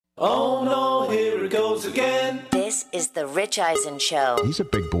Oh no, here it goes again. This is the Rich Eisen Show. He's a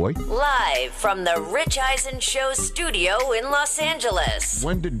big boy. Live from the Rich Eisen Show studio in Los Angeles.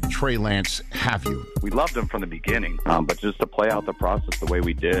 When did Trey Lance have you? We loved him from the beginning, but just to play out the process the way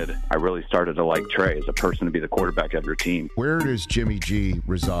we did, I really started to like Trey as a person to be the quarterback of your team. Where does Jimmy G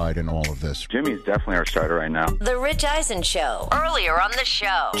reside in all of this? Jimmy's definitely our starter right now. The Rich Eisen Show. Earlier on the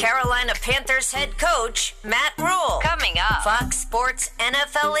show, Carolina Panthers head coach Matt Rule. Coming up, Fox Sports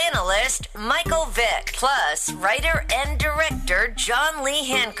NFL analyst Michael Vick. Plus, writer and director John Lee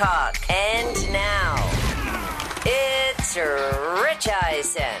Hancock. And now, it's Rich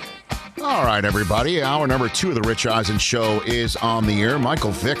Eisen. All right, everybody. Hour number 2 of the Rich Eisen Show is on the air.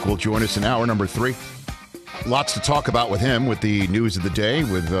 Michael Vick will join us in hour number 3. Lots to talk about with him, with the news of the day,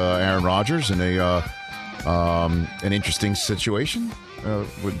 with Aaron Rodgers, and an interesting situation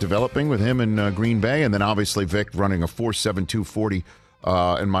developing with him in Green Bay, and then obviously Vic running a 4.72 40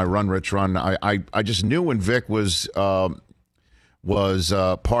 in my RunRichRun. I just knew when Vic was part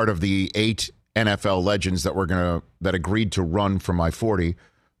of the 8 NFL legends that agreed to run for my 40.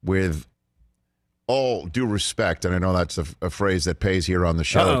 With all due respect, and I know that's a phrase that pays here on the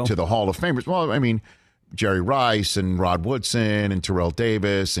show, to the Hall of Famers. Well, I mean, Jerry Rice and Rod Woodson and Terrell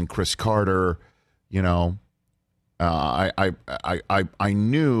Davis and Chris Carter. You know, I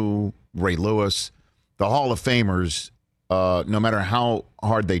knew Ray Lewis, the Hall of Famers. No matter how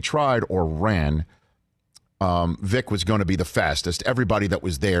hard they tried or ran, Vic was going to be the fastest. Everybody that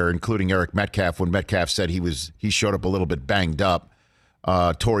was there, including Eric Metcalf, when Metcalf said he showed up a little bit banged up.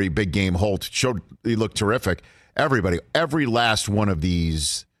 Torrey Big Game Holt he looked terrific. Every last one of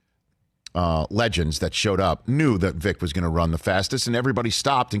these legends that showed up knew that Vic was going to run the fastest, and everybody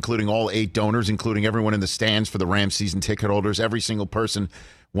stopped, including all 8 donors, including everyone in the stands for the Rams season ticket holders. Every single person,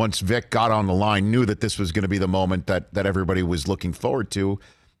 once Vic got on the line, knew that this was going to be the moment that everybody was looking forward to.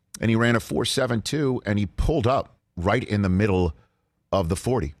 And he ran a 4.72, and he pulled up right in the middle of the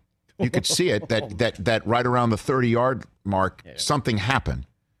 40. You could see it, that right around the 30-yard mark, something happened.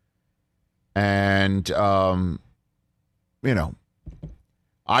 And,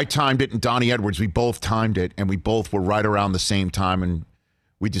 I timed it, and Donnie Edwards, we both timed it, and we both were right around the same time, and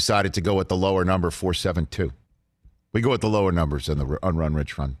we decided to go with the lower number, 4.72. We go with the lower numbers on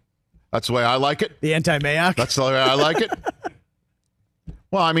RunRichRun. That's the way I like it. The anti-Mayock? That's the way I like it.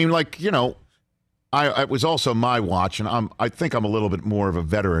 Well, I mean, it was also my watch, and I think I'm a little bit more of a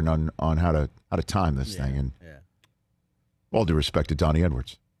veteran on how to time this thing. And all due respect to Donnie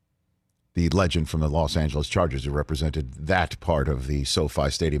Edwards, the legend from the Los Angeles Chargers who represented that part of the SoFi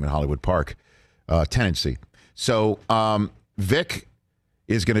Stadium in Hollywood Park tenancy. So Vic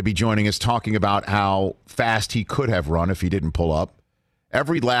is going to be joining us talking about how fast he could have run if he didn't pull up.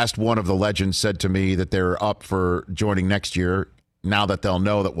 Every last one of the legends said to me that they're up for joining next year now that they'll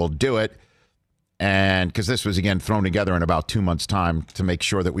know that we'll do it. And because this was, again, thrown together in about 2 months' time to make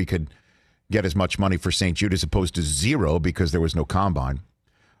sure that we could get as much money for St. Jude as opposed to zero because there was no combine.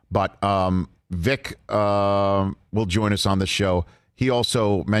 But Vic will join us on the show. He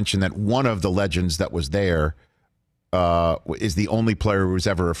also mentioned that one of the legends that was there is the only player who was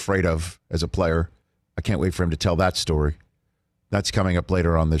ever afraid of as a player. I can't wait for him to tell that story. That's coming up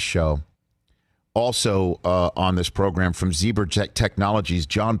later on this show. Also on this program from Zebra Technologies,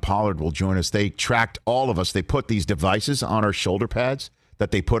 John Pollard will join us. They tracked all of us. They put these devices on our shoulder pads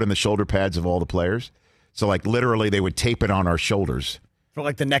that they put in the shoulder pads of all the players. So, literally, they would tape it on our shoulders.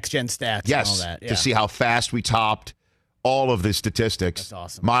 For, the next-gen stats and all that. Yeah. To see how fast we topped, all of the statistics. That's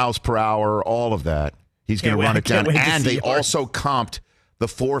awesome. Miles per hour, all of that. He's going to run it down. And they also comped the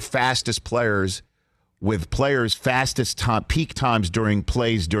 4 fastest players with players' fastest peak times during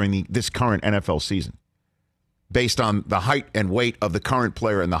plays during this current NFL season, based on the height and weight of the current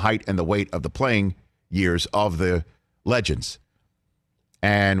player and the height and the weight of the playing years of the legends.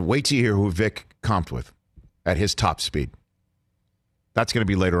 And wait till you hear who Vic comped with at his top speed. That's going to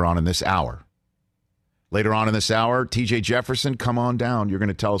be later on in this hour. Later on in this hour, TJ Jefferson, come on down. You're going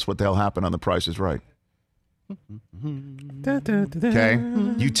to tell us what the hell happened on The Price is Right. Okay.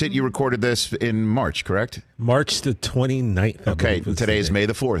 You recorded this in March, correct? March the 29th. Okay. Today is May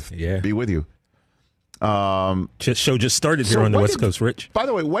the 4th. Yeah. Be with you. Show just started here on the West Coast, Rich. By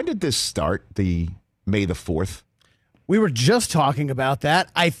the way, when did this start, the May the 4th? We were just talking about that.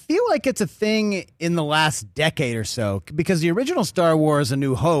 I feel like it's a thing in the last decade or so, because the original Star Wars A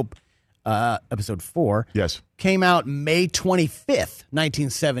New Hope, episode 4, came out May 25th,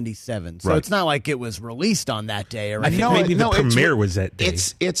 1977. So it's not like it was released on that day or anything. I think maybe the premiere was that day.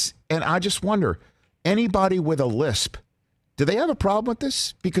 And I just wonder, anybody with a lisp, do they have a problem with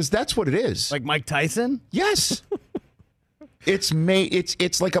this? Because that's what it is. Like Mike Tyson? Yes.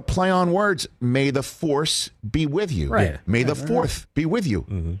 It's like a play on words. May the force be with you. Right. May the fourth be with you.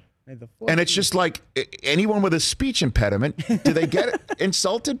 Mm-hmm. And it's just like anyone with a speech impediment, do they get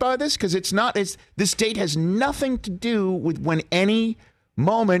insulted by this? Because this date has nothing to do with when any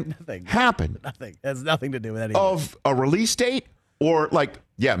moment happened. Nothing. It has nothing to do with anything. Of a release date or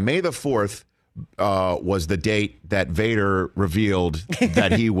May the 4th was the date that Vader revealed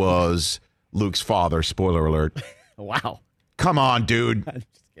that he was Luke's father. Spoiler alert. Wow. Come on, dude. I'm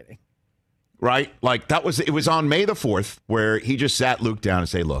just kidding. Right? Like it was on May the 4th where he just sat Luke down and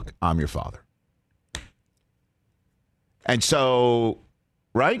say, look, I'm your father. And so,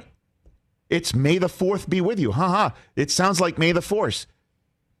 right? It's May the 4th be with you. It sounds like May the 4th.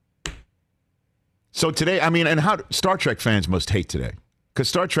 So today, and how Star Trek fans must hate today because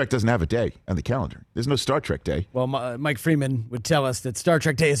Star Trek doesn't have a day on the calendar. There's no Star Trek day. Well, Mike Freeman would tell us that Star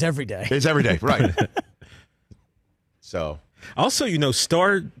Trek Day is every day. It's every day, right. So... Also,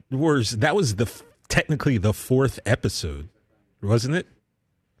 Star Wars, that was technically the 4th episode, wasn't it?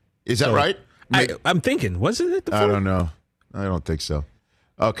 Is that right? I'm thinking, wasn't it the 4th? I don't know. I don't think so.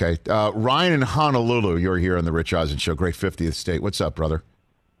 Okay. Ryan in Honolulu, you're here on the Rich Eisen Show. Great 50th state. What's up, brother?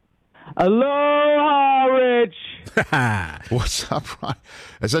 Aloha, Rich. What's up, Ryan?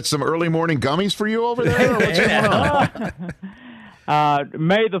 Is that some early morning gummies for you over there? Or what's going on?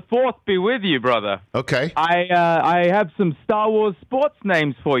 May the 4th be with you, brother. Okay. I have some Star Wars sports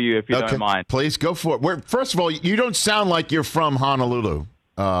names for you, if you don't mind. Please, go for it. First of all, you don't sound like you're from Honolulu,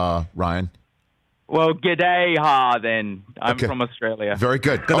 Ryan. Well, g'day, then. I'm from Australia. Very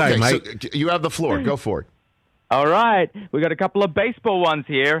good. Good night, mate. So you have the floor. Go for it. All right. We got a couple of baseball ones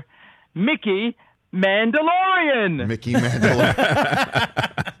here. Mickey Mandalorian. Mickey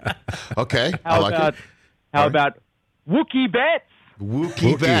Mandalorian. Okay. How about Wookiee Betts?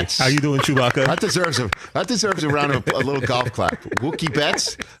 Wookiee Betts. How you doing, Chewbacca? That deserves a round of a little golf clap. Wookiee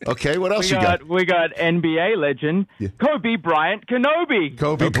Betts. Okay, what else you got? We got NBA legend Kobe Bryant Kenobi.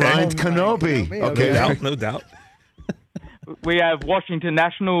 Kobe Bryant Kenobi. Okay, no doubt. We have Washington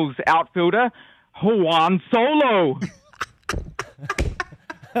Nationals outfielder Juan Solo.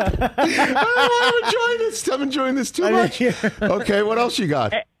 I'm enjoying this too much. Okay, what else you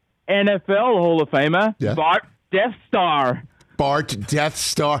got? NFL Hall of Famer Bart Death Star. Bart Death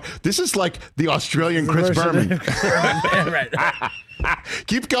Star. This is like the Australian Chris Berman. Right.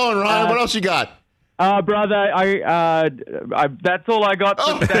 Keep going, Ryan. What else you got? Brother, I that's all I got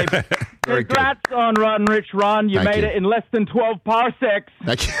for today. Congrats on RunRichRun. You made it in less than 12 parsecs.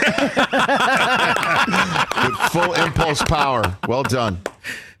 Thank you. With full impulse power. Well done.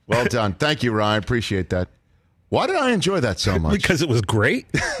 Well done. Thank you, Ryan. Appreciate that. Why did I enjoy that so much? Because it was great.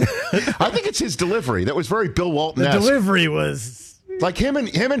 I think it's his delivery. That was very Bill Walton-esque. The delivery was... Like him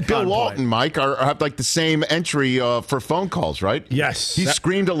and Bill Walton, Mike, have like the same entry for phone calls, right? Yes. He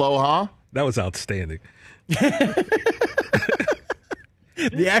screamed aloha. That was outstanding. The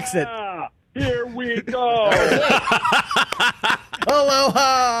accent. Here we go.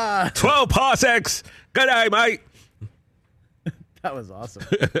 Aloha. 12 parsecs. Good day, mate. That was awesome.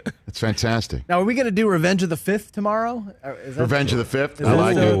 It's fantastic. Now, are we going to do Revenge of the Fifth tomorrow? Revenge of the Fifth? I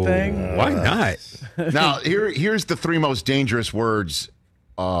like it. Thing? Why not? Now, here's the 3 most dangerous words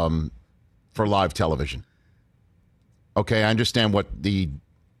for live television. Okay, I understand what the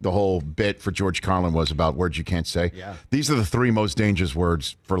whole bit for George Carlin was about words you can't say. Yeah. These are the 3 most dangerous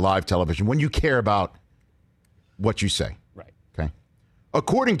words for live television when you care about what you say. Right. Okay.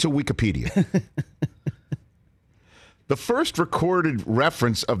 According to Wikipedia, the first recorded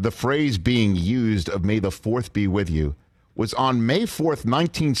reference of the phrase being used of May the 4th be with you was on May 4th,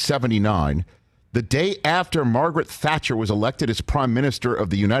 1979, the day after Margaret Thatcher was elected as Prime Minister of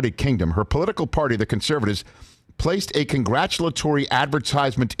the United Kingdom. Her political party, the Conservatives, placed a congratulatory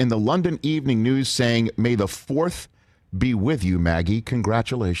advertisement in the London Evening News saying, May the 4th be with you, Maggie.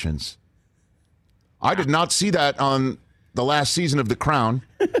 Congratulations. I did not see that on the last season of The Crown,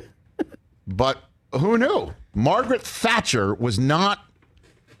 but who knew? Margaret Thatcher was not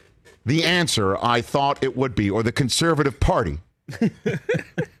the answer I thought it would be, or the Conservative Party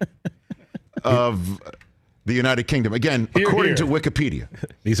of the United Kingdom. Again, according to Wikipedia.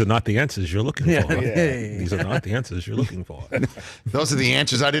 These are not the answers you're looking for. These are not the answers you're looking for. Those are the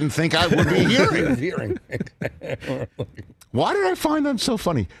answers I didn't think I would be hearing. Why did I find them so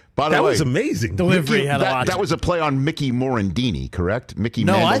funny? By the way, that was amazing. Delivery that was a play on Mickey Morandini, correct? Mickey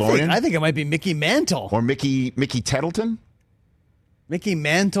Mandalorian? I think it might be Mickey Mantle. Or Mickey Tettleton? Mickey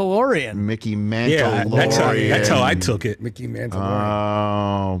Mandalorian. Mickey Mandalorian. Yeah, that's how I took it. Mickey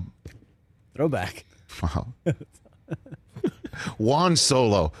Mandalorian. Throwback. Wow. Juan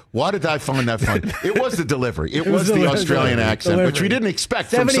Solo. Why did I find that funny? It was the delivery. It was the Australian accent, which we didn't expect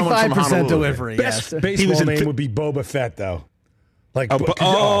from someone from Honolulu. 75% delivery, Best baseball name would be Boba Fett, though. Like, instead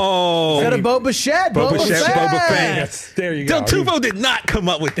of Boba Fett. Boba Fett. There you go. Del Tufo did not come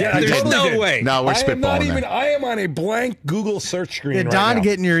up with that. Yeah, There's no way. No, we're spitballing. I am on a blank Google search screen. Did Don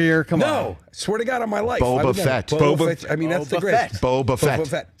get in your ear? Come on. No, swear to God on my life. Boba Fett. Boba Fett. I mean, that's the greatest. Boba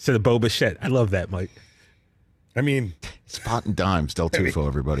Fett. Instead of Boba Fett. I love that, Mike. I mean, spot and dimes, Del Tufo,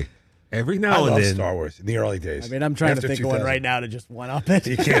 everybody. Every now and then. Star Wars in the early days. I mean, I'm trying to think of one right now to just one up it.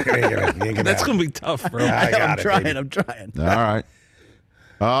 You can't. That's going to be tough, bro. I'm trying. All right.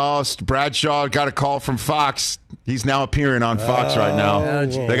 Oh, Bradshaw got a call from Fox. He's now appearing on Fox right now.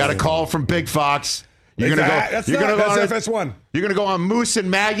 They got a call from Big Fox. You're gonna go. That's FS1. You're gonna go on Moose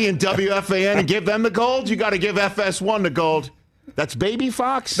and Maggie and WFAN and give them the gold. You got to give FS1 the gold. That's Baby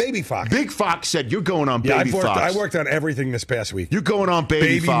Fox. Baby Fox. Big Fox said you're going on Baby Fox. I worked on everything this past week. You're going on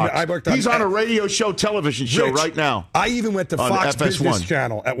Baby Fox. He's on a radio show, television show right now. I even went to Fox FS1. Business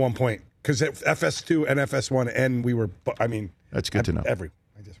Channel at one point because FS2 and FS1, and we were. I mean, that's good to know.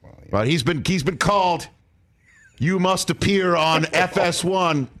 But he's been called. You must appear on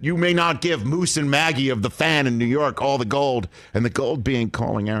FS1. You may not give Moose and Maggie of the Fan in New York all the gold, and the gold being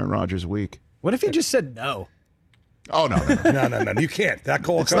calling Aaron Rodgers weak. What if he just said no? Oh no! No! You can't. That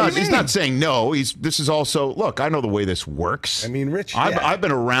call. He's not saying no. This is also look. I know the way this works. I mean, Rich. I've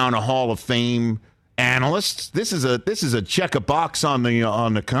been around a Hall of Fame analyst. This is a check a box on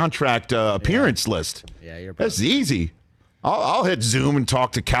the contract appearance list. Yeah, you're. That's easy. I'll hit Zoom and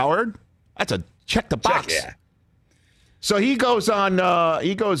talk to Coward. That's a check the box. Yeah. So he goes on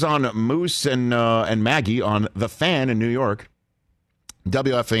Moose and Maggie on The Fan in New York,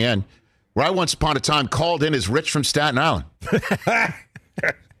 WFAN, where I once upon a time called in as Rich from Staten Island.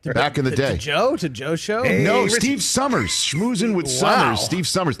 Back in the day. To Joe show? Hey, no, Rich. Steve Summers. Schmoozing with Summers. Steve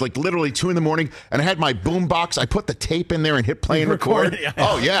Summers, like literally 2 a.m, and I had my boom box. I put the tape in there and hit play and record.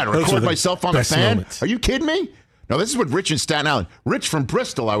 Oh, yeah, to record myself on The Fan. Moments. Are you kidding me? No, this is what Rich in Staten Island. Rich from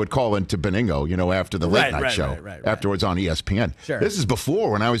Bristol, I would call into Benigno, after the late night show. Afterwards on ESPN. Sure. This is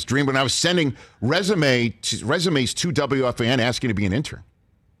before when I was sending resumes to WFAN asking to be an intern.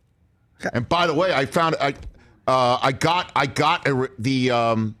 Okay. And by the way, I found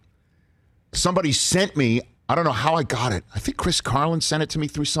somebody sent me, I don't know how I got it. I think Chris Carlin sent it to me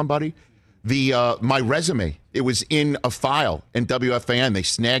through somebody. My resume, it was in a file in WFAN. They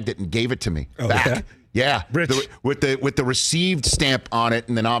snagged it and gave it to me back. Okay. Yeah, with the received stamp on it,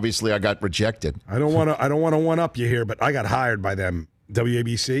 and then obviously I got rejected. I don't want to one up you here, but I got hired by them,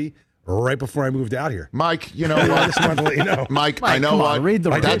 WABC, right before I moved out here. Mike, you know what? I just wanted to let you know. Mike, I know what. Read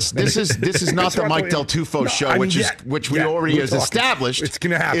the this is not the Mike Del Tufo show, which we already has established. It's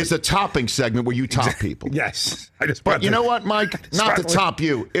going to happen. Is a topping segment where you top people. Yes, But you know what, Mike? Not to top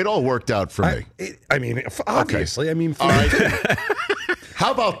you. It all worked out for me. I mean, obviously. Okay. I mean, all right.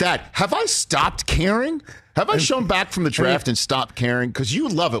 How about that? Have I stopped caring? Have I shown back from the draft and stopped caring? Because you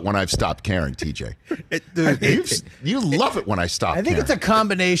love it when I've stopped caring, TJ. You love it when I stop caring. I think it's a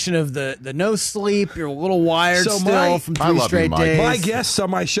combination of the no sleep, you're a little wired from 3 straight days. My guests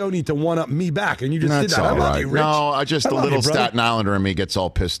on my show need to one-up me back, and you just did that. All right. Rich. No, I just a little Staten Islander in me gets all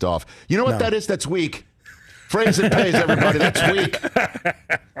pissed off. You know what that is? That's weak. Phrase and pays, everybody. That's weak.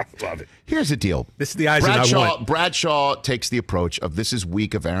 Love it. Here's the deal. This is the Eisen I want. Bradshaw takes the approach of this is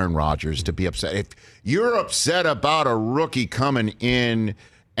weak of Aaron Rodgers to be upset. If you're upset about a rookie coming in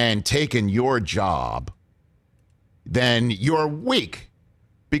and taking your job, then you're weak.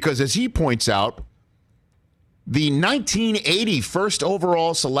 Because as he points out, the 1980 first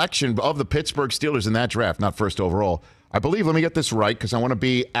overall selection of the Pittsburgh Steelers in that draft, not first overall, I believe, let me get this right because I want to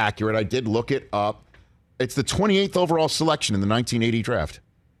be accurate. I did look it up. It's the 28th overall selection in the 1980 draft.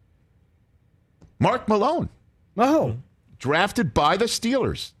 Mark Malone. Oh. Drafted by the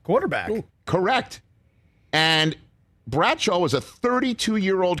Steelers. Quarterback. Ooh, correct. And Bradshaw was a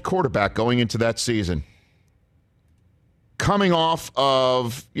 32-year-old quarterback going into that season. Coming off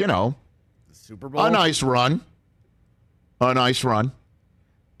of, the Super Bowl. A nice run.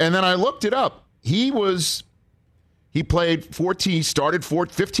 And then I looked it up. He played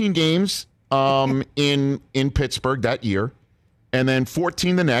 15 games in Pittsburgh that year, and then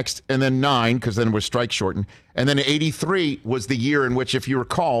 14 the next, and then 9 because then it was strike shortened, and then 83 was the year in which, if you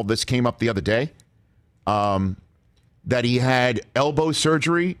recall, this came up the other day, that he had elbow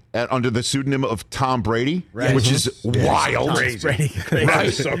surgery under the pseudonym of Tom Brady, which is wild, crazy.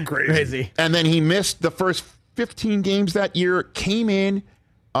 Right? So crazy. And then he missed the first 15 games that year. Came in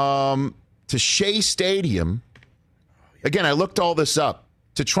to Shea Stadium. Again, I looked all this up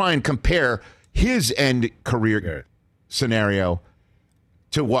to try and compare his end career scenario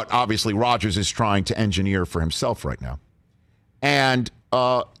to what obviously Rodgers is trying to engineer for himself right now. And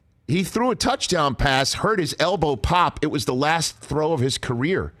he threw a touchdown pass, hurt his elbow pop. It was the last throw of his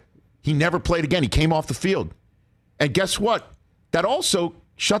career. He never played again. He came off the field. And guess what? That also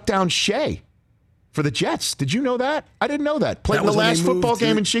shut down Shea for the Jets. Did you know that? I didn't know that. Played in the last football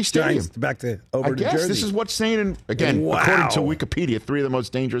game in Shea Stadium. Back to over to Jersey. Jersey. This is what's saying, again, according to Wikipedia, 3 of the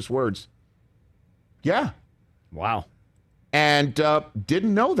most dangerous words. Yeah. Wow. And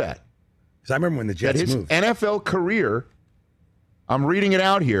didn't know that. Because I remember when the Jets his moved. NFL career, I'm reading it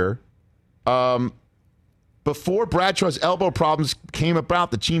out here, before Bradshaw's elbow problems came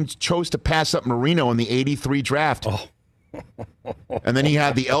about, the team chose to pass up Marino in the 83 draft. Oh. And then he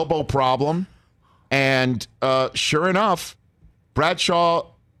had the elbow problem. And sure enough, Bradshaw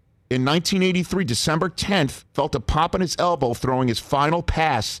in 1983, December 10th, felt a pop in his elbow throwing his final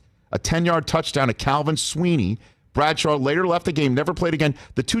pass, a 10-yard touchdown to Calvin Sweeney. Bradshaw later left the game, never played again.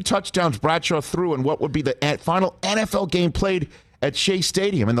 The 2 touchdowns Bradshaw threw in what would be the final NFL game played at Shea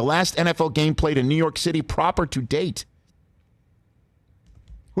Stadium and the last NFL game played in New York City proper to date.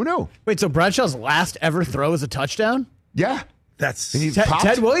 Who knew? Wait, so Bradshaw's last ever throw is a touchdown? Yeah. That's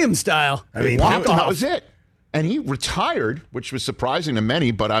Ted Williams style. I mean, that was it. And he retired, which was surprising to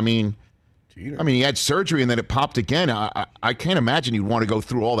many, but I mean, he had surgery and then it popped again. I can't imagine he'd want to go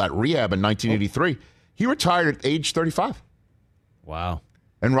through all that rehab in 1983. He retired at age 35. Wow.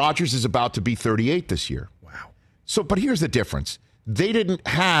 And Rodgers is about to be 38 this year. Wow. So, but here's the difference. They didn't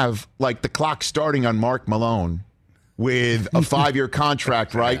have, like, the clock starting on Mark Malone with a 5-year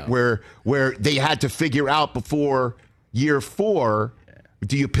contract, right, where they had to figure out before year 4,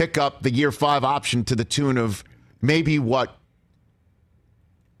 do you pick up the year 5 option to the tune of maybe what,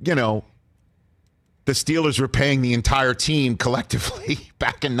 the Steelers were paying the entire team collectively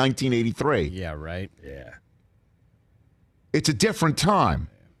back in 1983. Yeah, right. Yeah. It's a different time.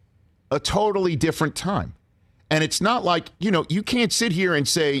 A totally different time. And it's not like, you can't sit here and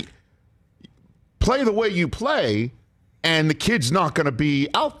say, play the way you play, and the kid's not going to be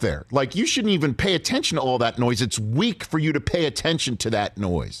out there. Like, you shouldn't even pay attention to all that noise. It's weak for you to pay attention to that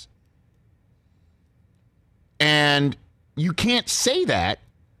noise. And you can't say that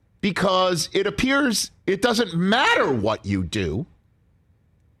because it appears it doesn't matter what you do.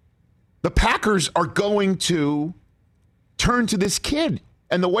 The Packers are going to turn to this kid.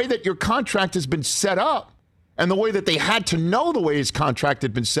 And the way that your contract has been set up, and the way that they had to know the way his contract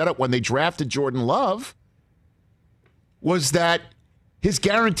had been set up when they drafted Jordan Love, was that his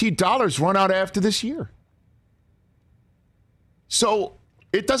guaranteed dollars run out after this year. So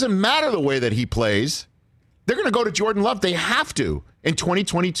it doesn't matter the way that he plays. They're going to go to Jordan Love. They have to in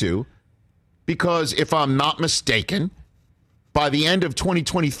 2022 because if I'm not mistaken, by the end of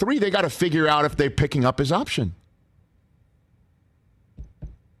 2023, they got to figure out if they're picking up his option.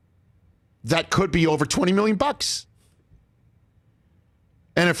 That could be over $20 million.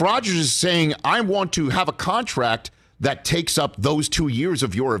 And if Rodgers is saying, I want to have a contract that takes up those 2 years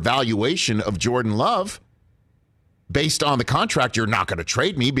of your evaluation of Jordan Love, based on the contract, you're not going to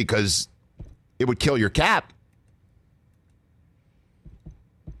trade me because it would kill your cap,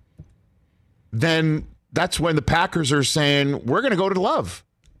 then that's when the Packers are saying, we're going to go to Love.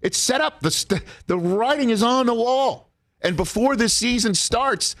 It's set up. The writing is on the wall. And before this season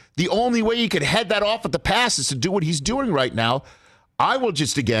starts, the only way you could head that off at the pass is to do what he's doing right now. I will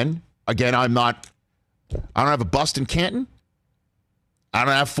just, again, I don't have a bust in Canton. I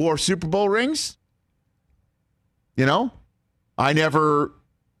don't have 4 Super Bowl rings. I never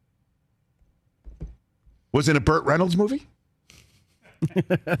was in a Burt Reynolds movie.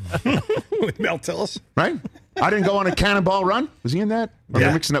 With Mel Tillis. Right? I didn't go on a Cannonball Run. Was he in that? Or am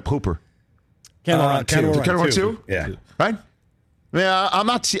I mixing up Hooper? Cannonball Run 2? Yeah. Right? Yeah, I'm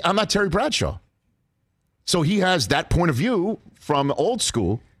not Terry Bradshaw. So he has that point of view from old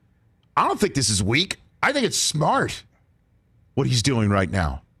school. I don't think this is weak. I think it's smart what he's doing right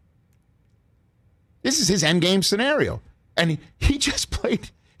now. This is his endgame scenario. And he just played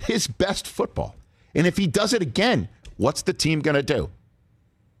his best football. And if he does it again, what's the team going to do?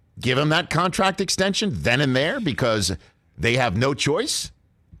 Give him that contract extension then and there because they have no choice?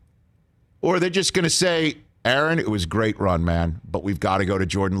 Or they're just going to say, Aaron, it was a great run, man, but we've got to go to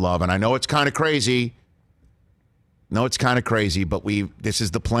Jordan Love. And I know it's kind of crazy. But this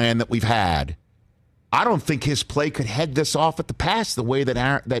is the plan that we've had. I don't think his play could head this off at the pass the way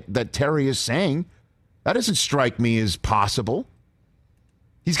that Terry is saying. That doesn't strike me as possible.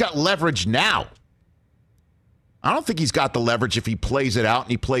 He's got leverage now. I don't think he's got the leverage if he plays it out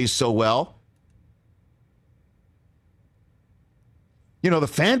and he plays so well. The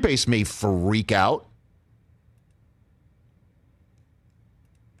fan base may freak out.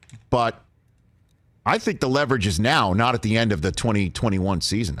 But I think the leverage is now, not at the end of the 2021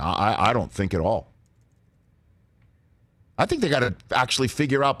 season. I don't think at all. I think they got to actually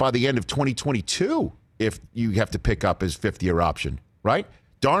figure out by the end of 2022 if you have to pick up his fifth-year option, right?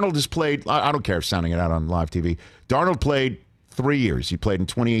 Darnold has played, I don't care if sounding it out on live TV. Darnold played 3 years. He played in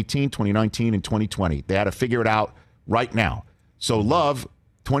 2018, 2019, and 2020. They had to figure it out right now. So Love,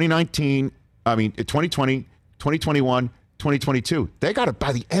 2020, 2021, 2022. They got it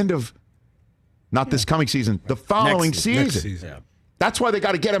by the end of, not this coming season, the following season. Next season. Yeah. That's why they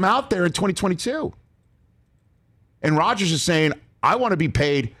got to get him out there in 2022. And Rodgers is saying, I want to be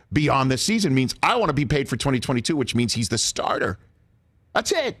paid beyond this season, means I want to be paid for 2022, which means he's the starter.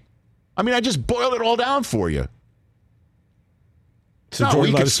 That's it. I mean, I just boiled it all down for you. It's not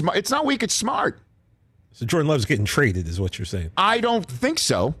weak, it's smart. So Jordan Love's getting traded is what you're saying. I don't think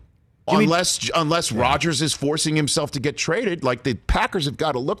so. Unless Rodgers is forcing himself to get traded. Like, the Packers have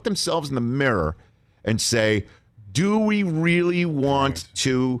got to look themselves in the mirror and say, do we really want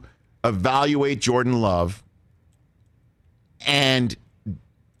to evaluate Jordan Love? And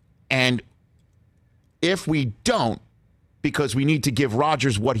if we don't, because we need to give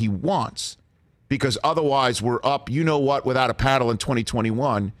Rodgers what he wants, because otherwise we're up, you know what, without a paddle in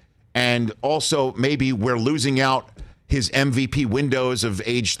 2021, and also maybe we're losing out his MVP windows of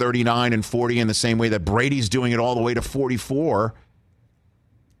age 39 and 40 in the same way that Brady's doing it all the way to 44.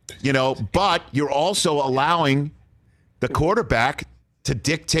 But you're also allowing the quarterback to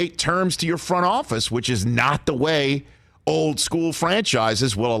dictate terms to your front office, which is not the way old school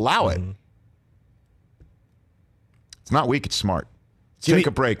franchises will allow it. It's not weak, it's smart. Let's take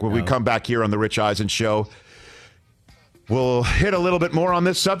a break. When we come back here on the Rich Eisen Show, we'll hit a little bit more on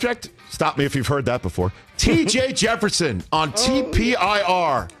this subject. Stop me if you've heard that before. TJ Jefferson on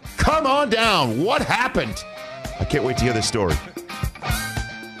TPIR. Come on down. What happened? I can't wait to hear this story.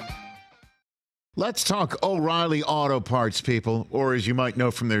 Let's talk O'Reilly Auto Parts, people, or as you might know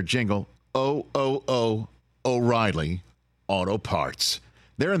from their jingle, O'Reilly Auto Parts.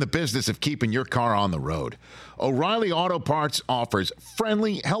 They're in the business of keeping your car on the road. O'Reilly Auto Parts offers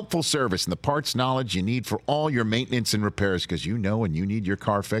friendly, helpful service and the parts knowledge you need for all your maintenance and repairs, because when you need your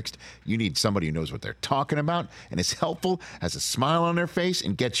car fixed, you need somebody who knows what they're talking about and is helpful, has a smile on their face,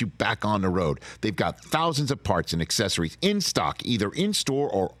 and gets you back on the road. They've got thousands of parts and accessories in stock, either in-store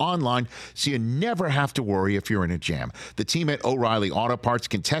or online, so you never have to worry if you're in a jam. The team at O'Reilly Auto Parts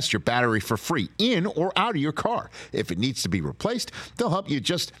can test your battery for free in or out of your car. If it needs to be replaced, they'll help you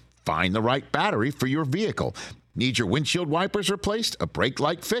just find the right battery for your vehicle. Need your windshield wipers replaced, a brake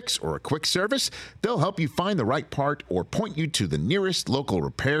light fix, or a quick service? They'll help you find the right part or point you to the nearest local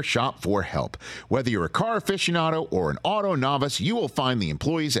repair shop for help. Whether you're a car aficionado or an auto novice, you will find the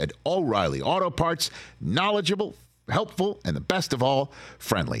employees at O'Reilly Auto Parts knowledgeable, helpful, and the best of all,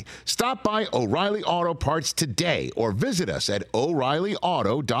 friendly. Stop by O'Reilly Auto Parts today or visit us at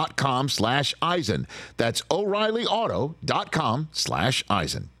O'ReillyAuto.com/Eisen. That's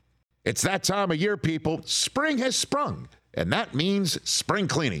O'ReillyAuto.com/Eisen. It's that time of year, people. Spring has sprung, and that means spring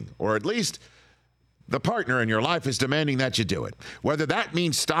cleaning, or at least the partner in your life is demanding that you do it. Whether that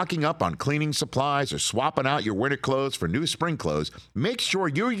means stocking up on cleaning supplies or swapping out your winter clothes for new spring clothes, make sure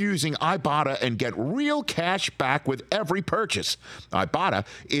you're using Ibotta and get real cash back with every purchase. Ibotta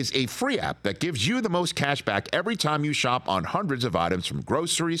is a free app that gives you the most cash back every time you shop on hundreds of items, from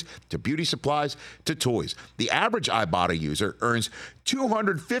groceries to beauty supplies to toys. The average Ibotta user earns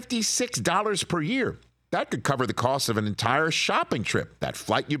 $256 per year. That could cover the cost of an entire shopping trip, that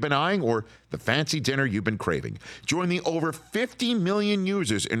flight you've been eyeing, or the fancy dinner you've been craving. Join the over 50 million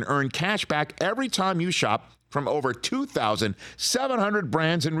users and earn cash back every time you shop from over 2,700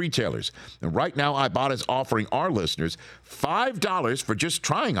 brands and retailers. And right now, Ibotta is offering our listeners $5 for just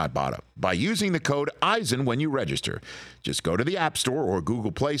trying Ibotta by using the code Eisen when you register. Just go to the App Store or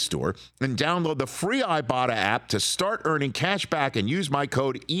Google Play Store and download the free Ibotta app to start earning cash back and use my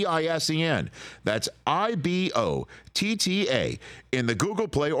code EISEN. That's IBOTTA in the Google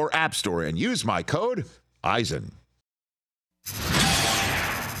Play or App Store and use my code Eisen.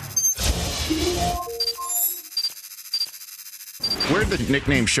 Where did the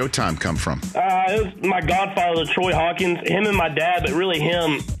nickname Showtime come from? It was my godfather, Troy Hawkins. Him and my dad, but really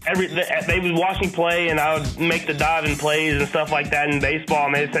him. They would watch me play, and I would make the diving plays and stuff like that in baseball.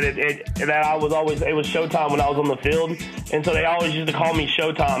 And they said it was Showtime when I was on the field, and so they always used to call me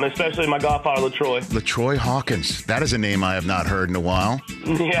Showtime, especially my godfather, LaTroy. LaTroy Hawkins. That is a name I have not heard in a while.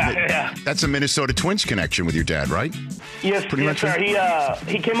 Yeah. That's a Minnesota Twins connection with your dad, right? Yes, sir.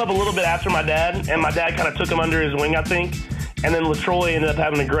 He came up a little bit after my dad, and my dad kind of took him under his wing, I think. And then LaTroy ended up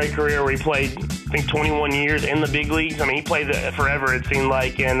having a great career where he played think 21 years in the big leagues. I mean, he played forever, it seemed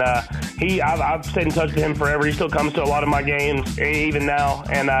like, and I've stayed in touch with him forever. He still comes to a lot of my games, even now,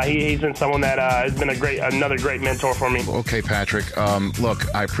 and he's been someone that has been another great mentor for me. Okay, Patrick.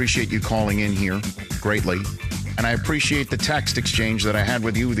 Look, I appreciate you calling in here greatly, and I appreciate the text exchange that I had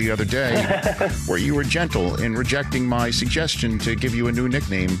with you the other day, where you were gentle in rejecting my suggestion to give you a new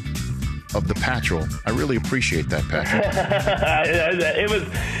nickname of the Patrol. I really appreciate that, Patrick.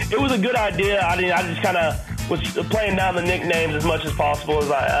 It was a good idea. I just kind of was playing down the nicknames as much as possible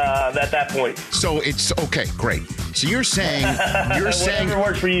as at that point. So it's okay, great. So you're saying whatever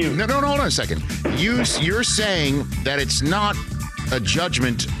works for you. No, hold on a second. You're saying that it's not a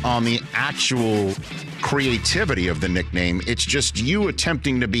judgment on the actual creativity of the nickname. It's just you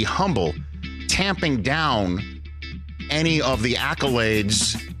attempting to be humble, tamping down any of the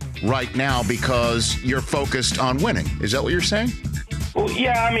accolades right now because you're focused on winning. Is that what you're saying? Well,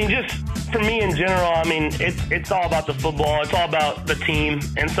 yeah, I mean, just for me in general, I mean, it's all about the football. It's all about the team.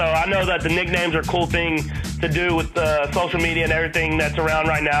 And so I know that the nicknames are a cool thing to do with social media and everything that's around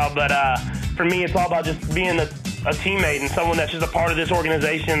right now. But for me, it's all about just being a teammate and someone that's just a part of this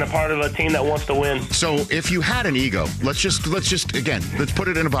organization, a part of a team that wants to win. So if you had an ego, let's just again, let's put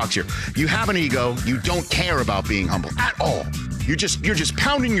it in a box here. You have an ego. You don't care about being humble at all. You're just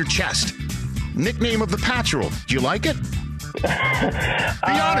pounding your chest. Nickname of the Patrol. Do you like it? Be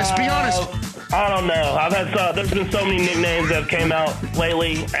honest. I don't know. I've had there's been so many nicknames that have came out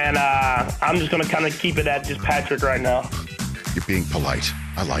lately, and I'm just going to kind of keep it at just Patrick right now. You're being polite.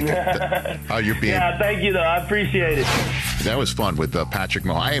 I like it. You're being. Yeah, thank you, though. I appreciate it. That was fun with Patrick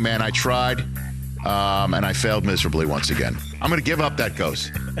Moe. Hey, man, I tried, and I failed miserably once again. I'm going to give up that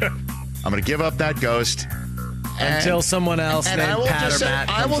ghost. Until someone else named Pat or Matt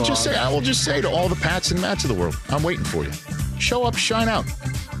I will just say to all the Pats and Matts of the world, I'm waiting for you. Show up, shine out,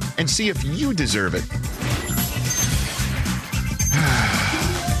 and see if you deserve it.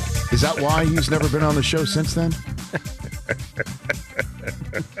 Is that why he's never been on the show since then?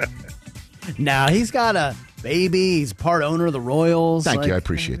 Now he's got a baby. He's part owner of the Royals. Thank you. I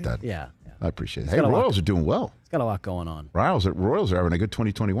appreciate that. Yeah. I appreciate it. Hey, Royals are doing well. He's got a lot going on. Royals are having a good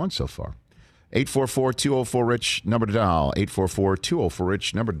 2021 so far. 844-204-RICH, number to dial.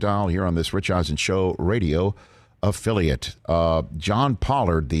 844-204-RICH, number to dial here on this Rich Eisen Show radio affiliate. John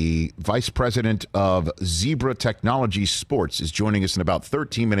Pollard, the Vice President of Zebra Technology Sports, is joining us in about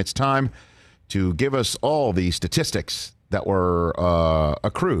 13 minutes' time to give us all the statistics that were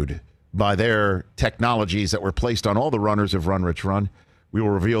accrued by their technologies that were placed on all the runners of RunRichRun. We will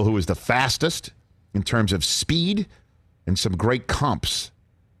reveal who is the fastest in terms of speed and some great comps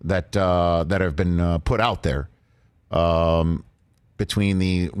that have been put out there between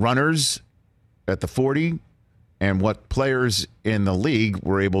the runners at the 40 and what players in the league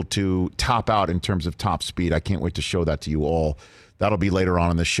were able to top out in terms of top speed. I can't wait to show that to you all. That'll be later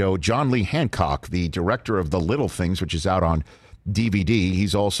on in the show. John Lee Hancock, the director of The Little Things, which is out on DVD.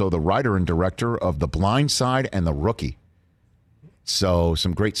 He's also the writer and director of The Blind Side and The Rookie. So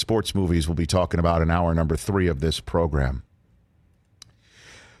some great sports movies we'll be talking about in hour number 3 of this program.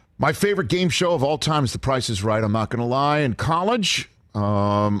 My favorite game show of all time is The Price is Right. I'm not going to lie. In college,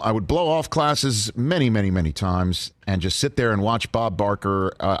 I would blow off classes many, many, many times and just sit there and watch Bob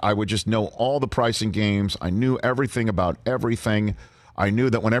Barker. I would just know all the pricing games. I knew everything about everything. I knew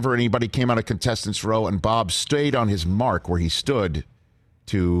that whenever anybody came out of Contestants Row and Bob stayed on his mark where he stood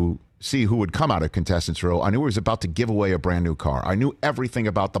to see who would come out of Contestants Row, I knew he was about to give away a brand new car. I knew everything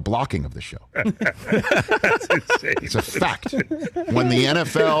about the blocking of the show. It's a fact. When the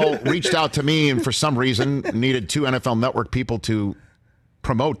NFL reached out to me and for some reason needed 2 NFL Network people to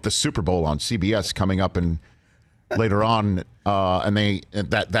promote the Super Bowl on CBS coming up and later on, and they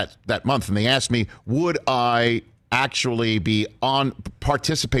that month, and they asked me, would I actually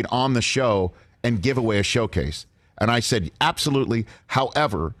participate on the show and give away a showcase? And I said, absolutely.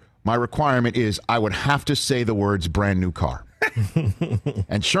 However, my requirement is I would have to say the words brand new car.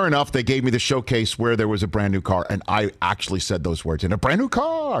 And sure enough, they gave me the showcase where there was a brand new car, and I actually said those words. In a brand new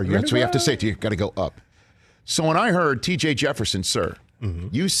car. That's what you have to say. You got to go up. So when I heard TJ Jefferson, sir,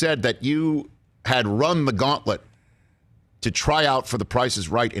 you said that you had run the gauntlet to try out for The Price is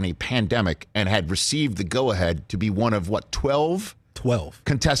Right in a pandemic and had received the go-ahead to be one of, 12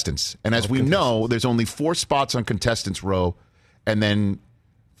 contestants. And as we know, there's only 4 spots on Contestants Row and then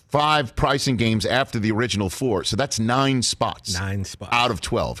 5 pricing games after the original 4. So that's 9 spots. 9 spots. Out of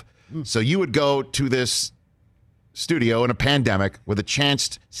 12. So you would go to this studio in a pandemic with a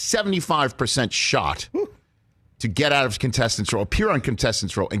chanced 75% shot to get out of Contestants Row, appear on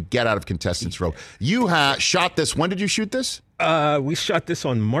Contestants Row, and get out of Contestants Row. You shot this. When did you shoot this? We shot this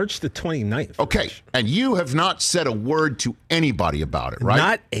on March the 29th. Okay, and you have not said a word to anybody about it, right?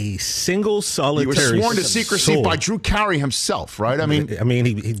 Not a single solitary soul. You were sworn to secrecy by Drew Carey himself, right? I mean,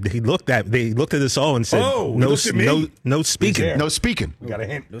 he looked at us all and said, no speaking. No speaking. We got a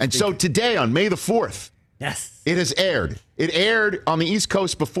hint. And so today on May the 4th, yes, it has aired. It aired on the East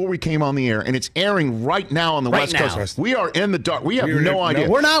Coast before we came on the air, and it's airing right now on the West Coast. We are in the dark. We have no idea.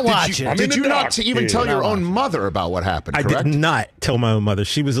 We're not watching. Did you not even tell your own mother about what happened, correct? I did not tell my own mother.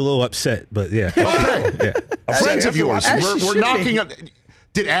 She was a little upset, but yeah. Okay. Yeah. Friends of yours, we're knocking up.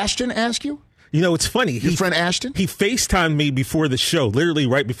 Did Ashton ask you? You know, it's funny. Your friend Ashton? He FaceTimed me before the show, literally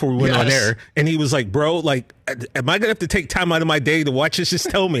right before we went on air. And he was like, bro, like, am I going to have to take time out of my day to watch this? Just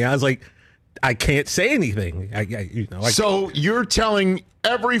tell me. I was like, I can't say anything. So you're telling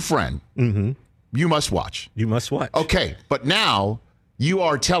every friend, you must watch. You must watch. Okay, but now you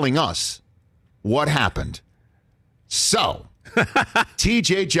are telling us what happened. So,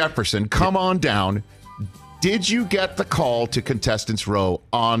 TJ Jefferson, come on down. Did you get the call to Contestants Row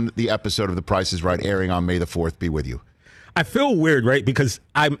on the episode of The Price is Right airing on May the 4th be with you? I feel weird, right? Because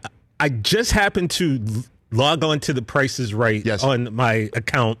I just happened to log on to The Price is Right on my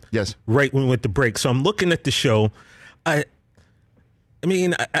account right when we went to break. So I'm looking at the show. I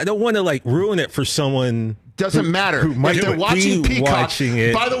mean, I don't want to like ruin it for someone. Doesn't matter. Who might if they're watching Peacock. Watching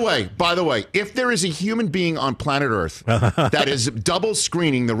it. By the way, if there is a human being on planet Earth that is double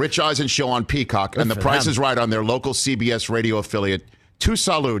screening the Rich Eisen show on Peacock and The Price is Right on their local CBS radio affiliate, tu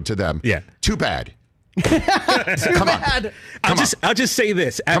salud to them. Yeah. Too bad. Come on. I'll just say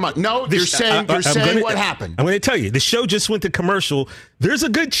this. Come on. No, you're saying what happened. I'm going to tell you. The show just went to commercial. There's a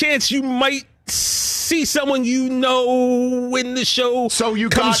good chance you might see someone you know when the show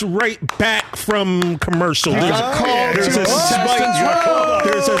comes right back from commercial. There's a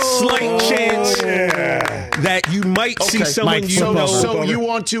slight chance that you might see someone you know. So you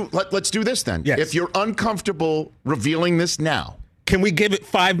want to let's do this then. Yes. If you're uncomfortable revealing this now, can we give it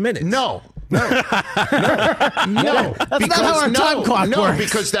 5 minutes? No. That's not how our time clock works.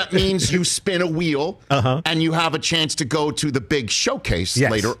 Because that means you spin a wheel and you have a chance to go to the big showcase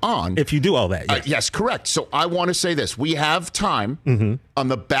later on. If you do all that, yes, correct. So I want to say this. We have time on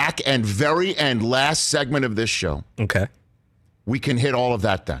the back and very end last segment of this show. Okay. We can hit all of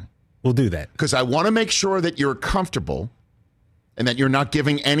that then. We'll do that. Because I want to make sure that you're comfortable and that you're not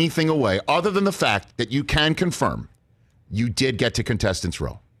giving anything away other than the fact that you can confirm you did get to Contestants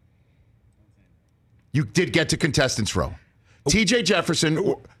Row. You did get to Contestants Row. TJ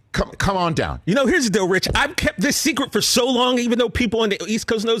Jefferson, come on down. You know, here's the deal, Rich. I've kept this secret for so long, even though people on the East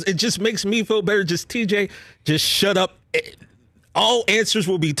Coast knows. It just makes me feel better. Just TJ, just shut up. All answers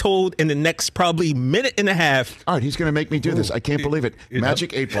will be told in the next probably minute and a half. All right, he's going to make me do this. I can't believe it.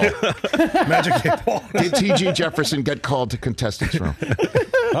 Magic 8 Ball. Magic 8 Ball. Did TJ Jefferson get called to Contestants Row?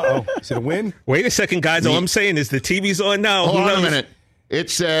 Uh-oh. Is it a win? Wait a second, guys. All I'm saying is the TV's on now. Hold on a minute. It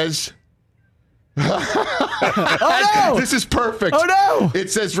says... Oh no! This is perfect. Oh no! It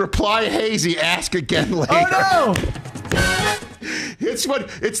says reply hazy, ask again later. Oh no! It's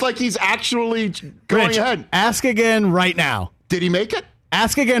like he's actually going ahead. Ask again right now. Did he make it?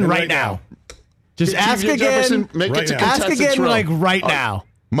 Ask again right now. Just ask again. Jefferson make it to ask again Row. like right now.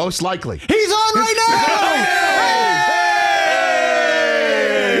 Most likely. He's on right now.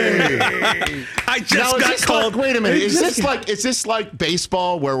 I just got called. Wait a minute. Is this like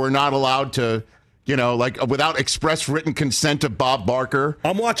baseball where we're not allowed to, like without express written consent of Bob Barker?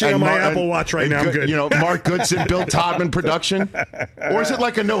 I'm watching on my Apple Watch right now. I'm good. Mark Goodson, Bill Todman production? Or is it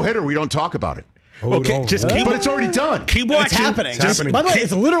like a no-hitter? We don't talk about it. Okay, just keep. But it's already done. Keep watching. It's happening. It's happening. By the way,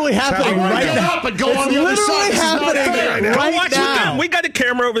 it's literally happening right now. But go on the other side. It's happening right now. We got the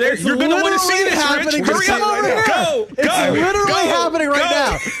camera over there. You're going to want to see this, Rich. Hurry up. Go. It's literally happening right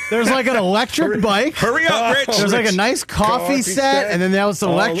now. There's like an electric bike. Hurry up, Rich. There's like a nice coffee set, and then there was an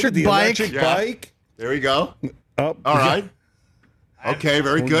electric bike. There you go. All right. Okay,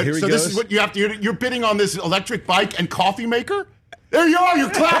 very good. So this is what you have to. You're bidding on this electric bike and coffee maker. There you are. You're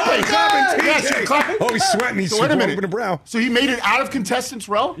clapping. Yes, you're clapping. Oh, he's sweating. He's wait a minute. Up in a brow. So he made it out of Contestants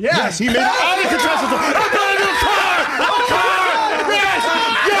Row? Yes. He made it out of Contestants Row. I'm going to do a car.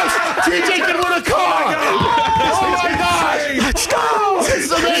 Yes. TJ can win a car. Oh, my gosh. Let's go. This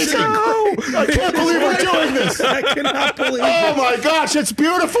is amazing. I can't believe we're doing this. I cannot believe it. Oh, my gosh. It's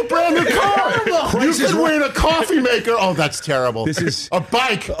beautiful. Brand new car. You can win a coffee maker. Oh, that's terrible. This is a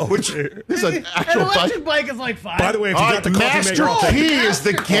bike, which this is an actual bike. An electric bike is like $5. By the way, if you got the coffee maker, Master Key is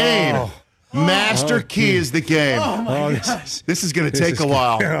the game. Master Key is the game. Oh, my gosh. This is going to take a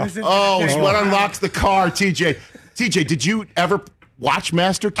while. Oh, what unlocks the car, TJ? TJ, did you ever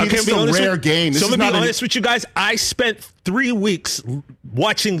Watchmaster key. This is a rare game. So let me be honest with you guys. I spent 3 weeks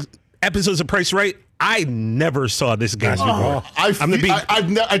watching episodes of Price Right. I never saw this game before.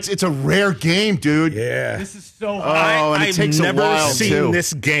 It's a rare game, dude. Yeah. This is so hard. And it takes a while, I've never seen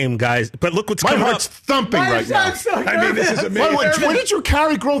this game, guys. But look what's coming up. My heart's thumping right now. So I mean, this is amazing. When did your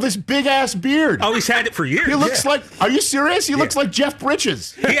Carrie grow this big-ass beard? Oh, he's had it for years. He looks like, are you serious? He looks like Jeff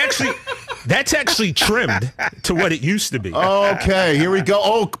Bridges. That's actually trimmed to what it used to be. Okay, here we go.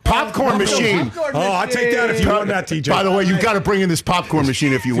 Oh, popcorn machine. I'll take that if you want that, TJ. By the way, you've got to bring in this popcorn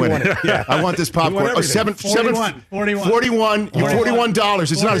machine if you win it. Yeah. I want this popcorn. Oh, 41.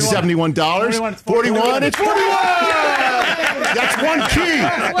 $41. It's not a $71. 41. It's 41. That's one key.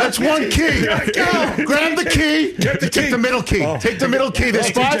 That's one key. Grab the key. Take the middle key. Take the middle key.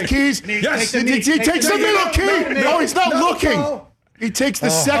 There's 5 keys. Yes. He takes the middle key. No, he's not looking. He takes the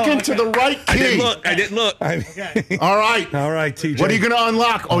second to the right key. I didn't look. All right, TJ. What are you going to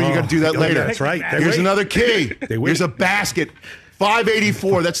unlock? Oh, you got to do that later. That's right. Here's another key. Here's a basket.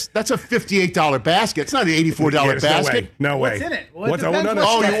 $5.84. That's a $58 basket. It's not an $84 basket. No way. What's in it?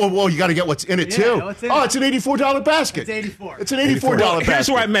 You got to get what's in it too. It's an $84 basket. It's 84. It's an $84 basket.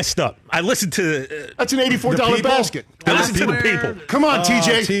 Here's where I messed up. I listened to. That's an $84 basket. I listened to the people. Come on,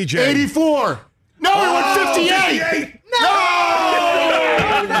 TJ. 84. No, he went 58. No.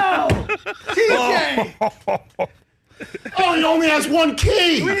 TJ. Oh, he only has one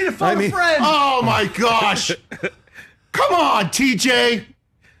key. We need to phone a friend. Oh my gosh. Come on, TJ.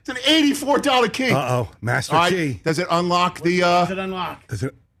 It's an $84 key. Master key. Does it unlock the? Does it unlock?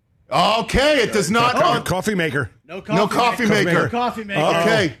 Okay, it does not. Coffee maker. No coffee maker.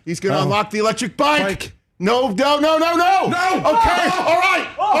 Okay, he's going to unlock the electric bike. No. Okay, all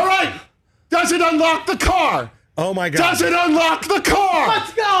right. Does it unlock the car? Oh my God. Does it unlock the car?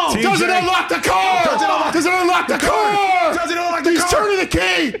 Let's go. TJ. Does it unlock the car? Does it unlock the car? Does it unlock the car? He's turning the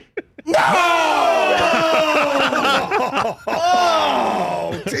key. No!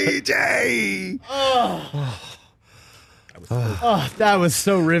 Oh, TJ. That was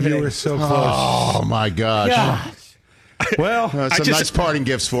so riveting. You were so close. Oh, my gosh. Well, some nice parting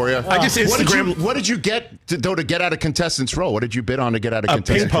gifts for you. I just Instagram. What did you get to get out of Contestants Row? What did you bid on to get out of A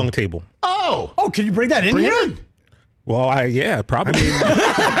Contestants ping pong table. Oh, can you bring that in here? Well, probably.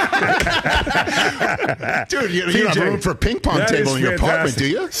 Dude, you don't have room for a ping pong table in your apartment, do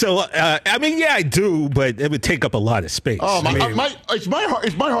you? So, I do, but it would take up a my space. Oh, my heart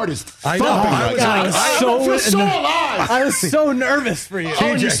is thumping right now. I feel so alive. I was so nervous for you.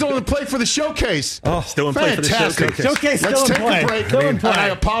 Oh, and you're still in play for the showcase. Oh, still in play for the showcase. Let's take a break. And I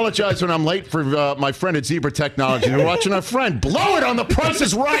apologize when I'm late for my friend at Zebra Technology. We're watching our friend blow it on The Price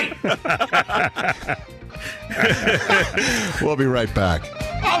is Right. We'll be right back.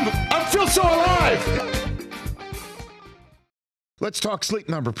 I feel so alive. Let's talk Sleep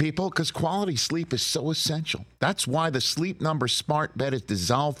Number, people, because quality sleep is so essential. That's why the Sleep Number smart bed is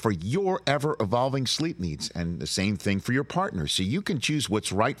designed for your ever-evolving sleep needs, and the same thing for your partner, so you can choose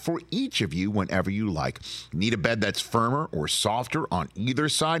what's right for each of you whenever you like. Need a bed that's firmer or softer on either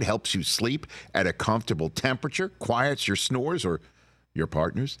side, helps you sleep at a comfortable temperature, quiets your snores or your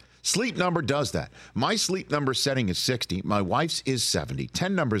partner's? Sleep Number does that. My Sleep Number setting is 60. My wife's is 70.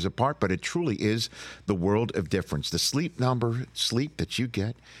 10 numbers apart, but it truly is the world of difference. The Sleep Number sleep that you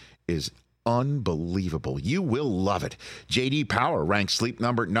get is unbelievable. You will love it. J.D. Power ranks Sleep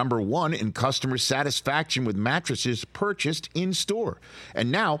Number #1 in customer satisfaction with mattresses purchased in store.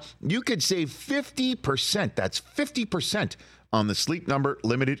 And now you could save 50%. That's 50% on the Sleep Number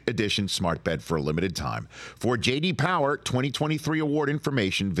limited edition smart bed for a limited time. For J.D. Power 2023 award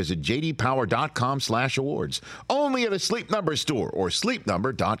information, visit jdpower.com/awards. Only at a Sleep Number store or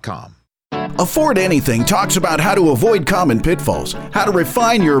sleepnumber.com. Afford Anything talks about how to avoid common pitfalls, how to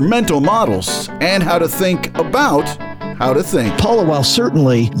refine your mental models, and how to think about how to think. Paula, while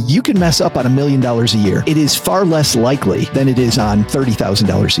certainly you can mess up on $1 million a year, it is far less likely than it is on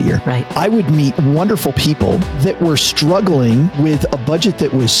 $30,000 a year. Right. I would meet wonderful people that were struggling with a budget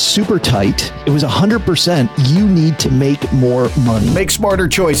that was super tight. It was 100% you need to make more money. Make smarter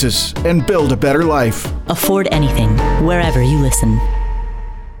choices and build a better life. Afford Anything, wherever you listen.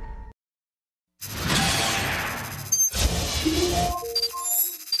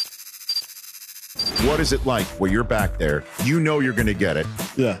 What is it like where you're back there? You know you're going to get it.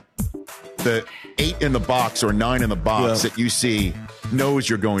 Yeah. The 8 in the box or 9 in the box that you see knows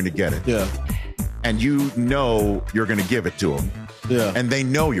you're going to get it. Yeah. And you know you're going to give it to them. Yeah. And they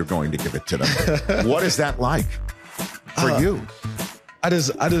know you're going to give it to them. What is that like for you? I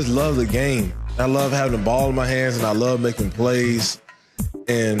just love the game. I love having the ball in my hands, and I love making plays.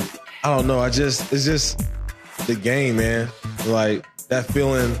 And I don't know, it's just the game, man. Like, that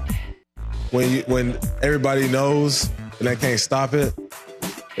feeling when everybody knows and they can't stop it,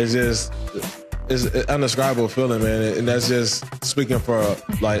 it's an indescribable feeling, man. And that's just speaking for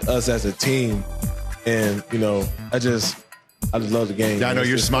like us as a team. And I just love the game. Yeah, I know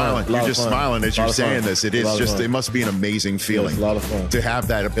you're smiling. You're just smiling as you're saying this. It is just, it must be an amazing feeling. It's a lot of fun to have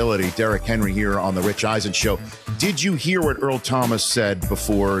that ability. Derrick Henry here on the Rich Eisen Show. Did you hear what Earl Thomas said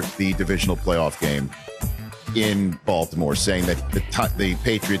before the divisional playoff game in Baltimore, saying that the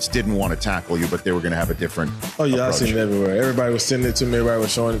Patriots didn't want to tackle you, but they were going to have a different approach? I've seen it everywhere. Everybody was sending it to me. Everybody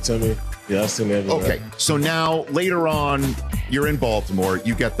was showing it to me. Yeah, I've seen it everywhere. Okay, so now later on, you're in Baltimore.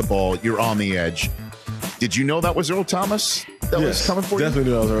 You get the ball. You're on the edge. Did you know that was Earl Thomas that was coming for you? Definitely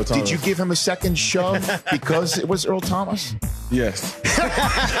knew that was Earl Thomas. Did you give him a second shove because it was Earl Thomas? Yes.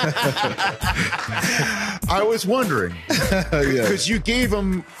 I was wondering because you gave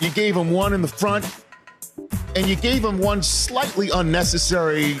him one in the front, and you gave him one slightly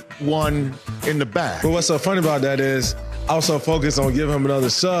unnecessary one in the back. But what's so funny about that is I was so focused on giving him another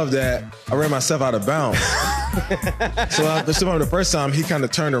shove that I ran myself out of bounds. So after him the first time, he kind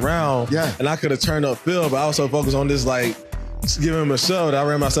of turned around, and I could have turned upfield, but I was so focused on this, like, giving him a shove that I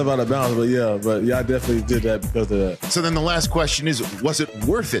ran myself out of bounds. But I definitely did that because of that. So then the last question is, was it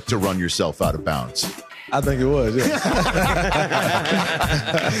worth it to run yourself out of bounds? I think it was, yeah.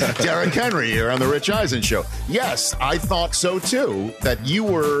 Derrick Henry here on the Rich Eisen Show. Yes, I thought so too, that you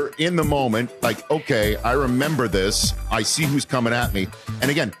were in the moment, like, okay, I remember this. I see who's coming at me.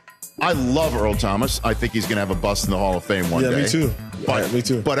 And again, I love Earl Thomas. I think he's going to have a bust in the Hall of Fame one day. Yeah, me too. But, me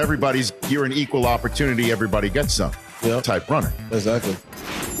too. But you're an equal opportunity, everybody gets some type runner. Exactly.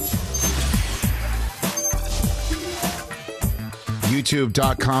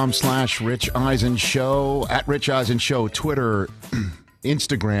 YouTube.com/Rich Eisen Show, at Rich Eisen Show, Twitter,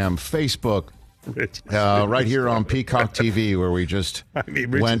 Instagram, Facebook, right here on Peacock TV, where we just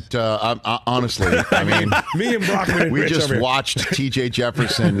went, honestly, me and Brockman and we Rich just watched TJ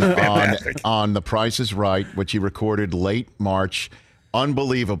Jefferson on The Price is Right, which he recorded late March.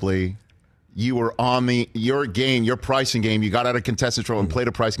 Unbelievably, you were on your pricing game. You got out of Contestants Row and played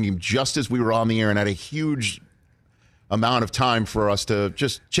a pricing game just as we were on the air and had a huge amount of time for us to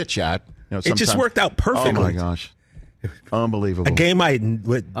just chit-chat. It just worked out perfectly. Oh, my gosh. Unbelievable. A game I had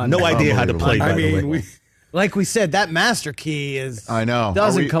no idea how to play, by the way. Like we said, that master key is. I know.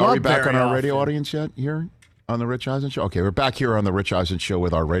 Doesn't come up. Are we back on our often. radio audience yet here on the Rich Eisen Show? Okay, we're back here on the Rich Eisen Show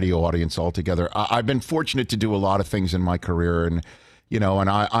with our radio audience all together. I've been fortunate to do a lot of things in my career, and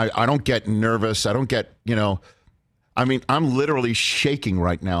I don't get nervous. I don't get I'm literally shaking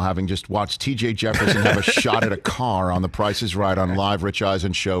right now, having just watched TJ Jefferson have a shot at a car on The Price is Right on live Rich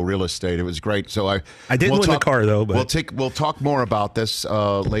Eisen Show real estate. It was great. So I didn't win the car though. But we'll talk more about this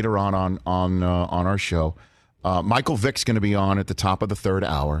later on our show. Michael Vick's going to be on at the top of the third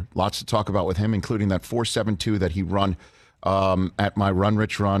hour. Lots to talk about with him, including that 4.72 that he run at my Run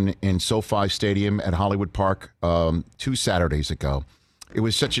Rich Run in SoFi Stadium at Hollywood Park 2 Saturdays ago. It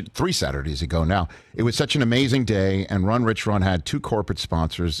was 3 Saturdays ago now. It was such an amazing day, and Run Rich Run had 2 corporate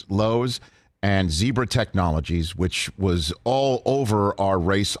sponsors, Lowe's and Zebra Technologies, which was all over our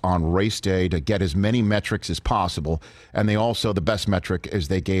race on race day to get as many metrics as possible. And they also, the best metric is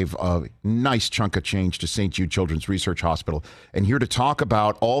they gave a nice chunk of change to St. Jude Children's Research Hospital. And here to talk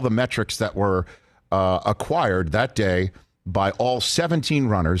about all the metrics that were acquired that day by all 17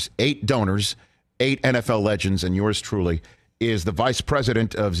 runners, 8 donors, 8 NFL legends, and yours truly, is the Vice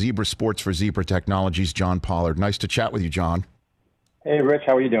President of Zebra Sports for Zebra Technologies, John Pollard. Nice to chat with you, John. Hey, Rich.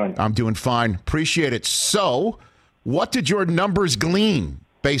 How are you doing? I'm doing fine. Appreciate it. So, what did your numbers glean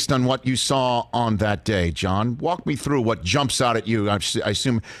based on what you saw on that day, John? Walk me through what jumps out at you. I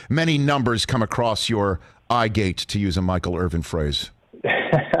assume many numbers come across your eye gate, to use a Michael Irvin phrase.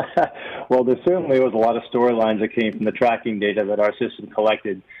 Well, there certainly was a lot of storylines that came from the tracking data that our system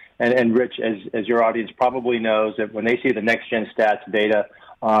collected. And Rich, as your audience probably knows, that when they see the next-gen stats data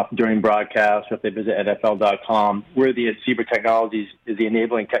during broadcasts or if they visit NFL.com, we're the Zebra Technologies is the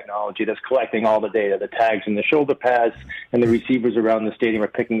enabling technology that's collecting all the data, the tags and the shoulder pads, and the receivers around the stadium are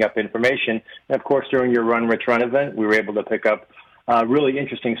picking up information. And, of course, during your Run Rich Run event, we were able to pick up really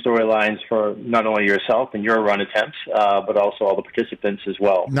interesting storylines for not only yourself and your run attempts, but also all the participants as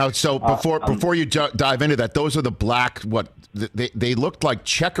well. Now, so before you dive into that, those are the black, they looked like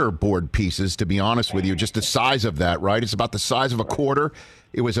checkerboard pieces, to be honest with you, just the size of that, right? It's about the size of a quarter.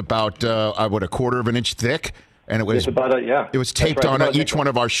 It was about, a quarter of an inch thick, and it was it was taped on each one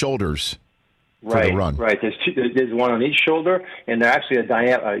of our shoulders. For the run. Right. There's one on each shoulder, and they're actually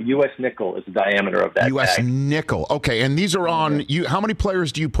a U.S. nickel is the diameter of that U.S. bag. nickel. Okay, and these are on you. How many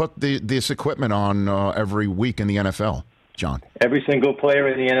players do you put this equipment on every week in the NFL? John? Every single player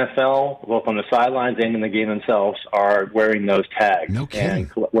in the NFL, both on the sidelines and in the game themselves, are wearing those tags. No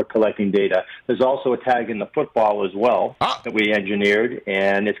kidding. And we're collecting data. There's also a tag in the football as well that we engineered,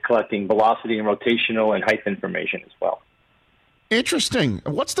 and it's collecting velocity and rotational and height information as well. Interesting.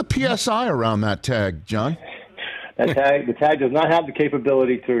 What's the PSI around that tag, John? The tag does not have the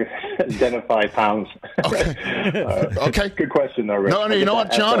capability to identify pounds. Okay. Okay. Good question, though, Rick. No, you know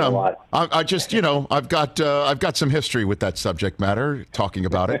what, John? I just, I've got some history with that subject matter, talking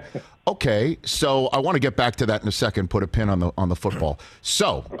about it. Okay, so I want to get back to that in a second. Put a pin on the football.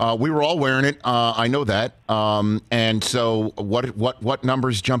 So we were all wearing it. I know that. And so, what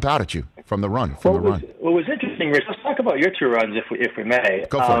numbers jump out at you from the run? What was interesting, Rich? Let's talk about your two runs, if we may.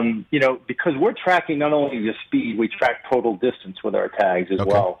 Go for it. Because we're tracking not only the speed, we track total distance with our tags as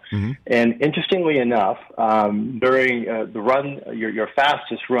well. Mm-hmm. And interestingly enough, during the run, your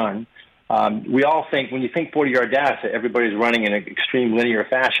fastest run. We all think, when you think 40-yard dash, that everybody's running in an extreme linear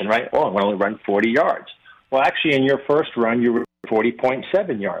fashion, right? Oh, I'm going to only run 40 yards. Well, actually, in your first run, you were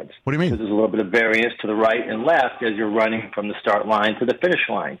 40.7 yards. What do you mean? So there's a little bit of variance to the right and left as you're running from the start line to the finish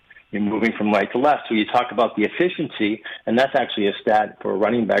line. You're moving from right to left. So you talk about the efficiency, and that's actually a stat for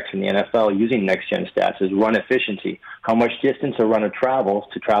running backs in the NFL using next-gen stats, is run efficiency. How much distance a runner travels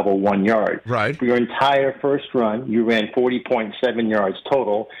to travel 1 yard. Right. For your entire first run, you ran 40.7 yards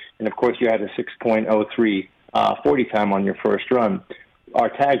total, and, of course, you had a 6.03 40 time on your first run. Our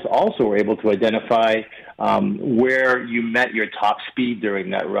tags also were able to identify where you met your top speed during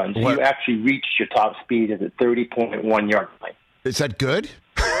that run. So you actually reached your top speed at the 30.1 yard line. Is that good?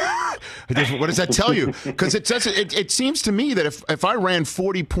 What does that tell you? Because it says it seems to me that if I ran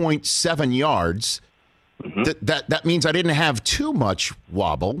 40.7 yards, that means I didn't have too much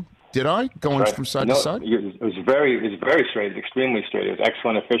wobble. Did I? Going from side to side? It was very straight, extremely straight. It was an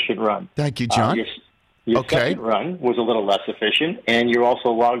excellent, efficient run. Thank you, John. Your second run was a little less efficient, and you also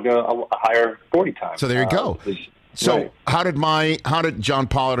logged a higher 40 time. So there you go. So how did John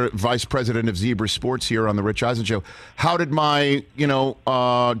Pollard, Vice President of Zebra Sports here on the Rich Eisen Show, how did my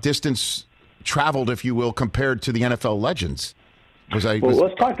distance traveled, if you will, compared to the NFL legends? Let's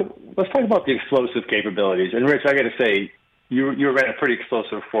talk about the explosive capabilities. And Rich, I got to say, you ran a pretty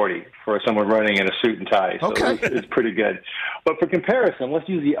explosive 40 for someone running in a suit and tie. So it's pretty good. But for comparison, let's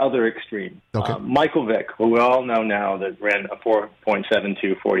use the other extreme. Okay. Michael Vick, who we all know now, that ran a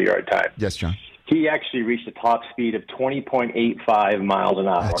 4.72 40-yard time. Yes, John. He actually reached a top speed of 20.85 miles an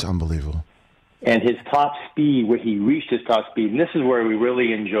hour. That's unbelievable. And his top speed, where he reached his top speed, and this is where we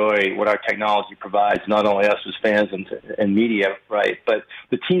really enjoy what our technology provides, not only us as fans and media, right, but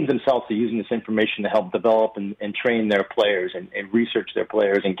the teams themselves are using this information to help develop and train their players and research their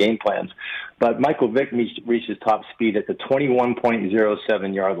players and game plans. But Michael Vick reached his top speed at the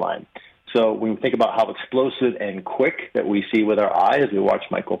 21.07 yard line. So when we think about how explosive and quick that we see with our eyes as we watch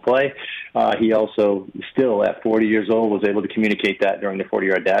Michael play, he also still at 40 years old was able to communicate that during the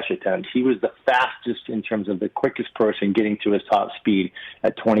 40-yard dash attempt. He was the fastest in terms of the quickest person getting to his top speed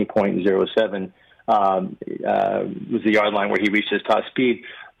at 20.07 was the yard line where he reached his top speed.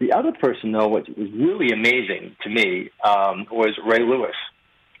 The other person, though, what was really amazing to me was Ray Lewis.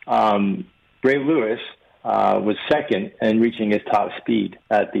 Ray Lewis was second in reaching his top speed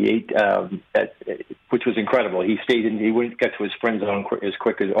at the which was incredible. He stayed in. He wouldn't get to his friend zone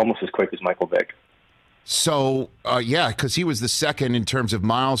almost as quick as Michael Vick. So because he was the second in terms of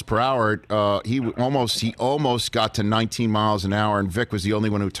miles per hour. He almost got to 19 miles an hour, and Vick was the only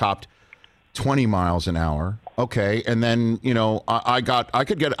one who topped 20 miles an hour. Okay, and then I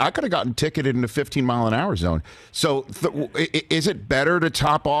could have gotten ticketed in the 15-mile-an-hour zone. So is it better to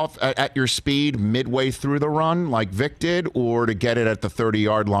top off at your speed midway through the run like Vic did, or to get it at the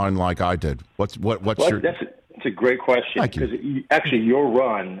 30-yard line like I did? What's your? That's a great question. Thank you. Because actually, your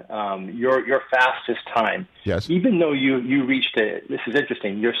run, your fastest time. Yes. Even though you reached this is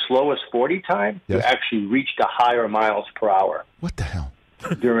interesting. Your slowest 40 time, you actually reached a higher miles per hour. What the hell?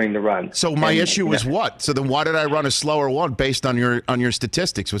 During the run. So my issue was what? So then why did I run a slower one based on your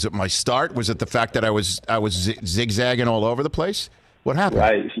statistics? Was it my start? Was it the fact that I was zigzagging all over the place? What happened?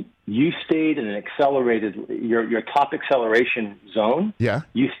 Right. You stayed in an accelerated your top acceleration zone. Yeah.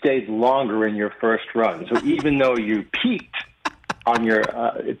 You stayed longer in your first run. So even though you peaked on your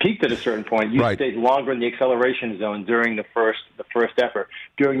peaked at a certain point, you stayed longer in the acceleration zone during the first effort.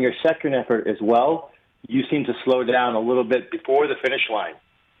 During your second effort as well, you seem to slow down a little bit before the finish line,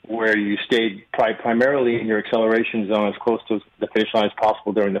 where you stayed primarily in your acceleration zone as close to the finish line as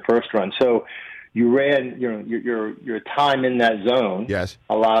possible during the first run. So you ran your time in that zone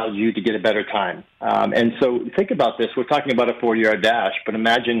allowed you to get a better time. And so think about this. We're talking about a 40-yard dash, but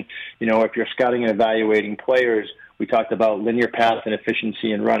imagine, if you're scouting and evaluating players, We talked about linear path and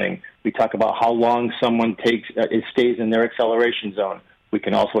efficiency in running. We talk about how long someone stays in their acceleration zone. We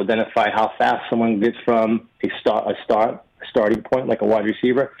can also identify how fast someone gets from a starting point, like a wide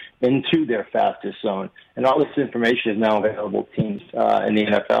receiver, into their fastest zone. And all this information is now available to teams in the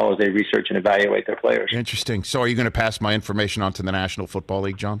NFL as they research and evaluate their players. Interesting. So are you going to pass my information on to the National Football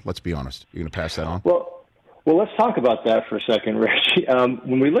League, John? Let's be honest. You're going to pass that on? Well, let's talk about that for a second, Rich.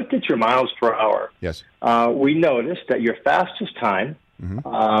 When we looked at your miles per hour, yes, we noticed that your fastest time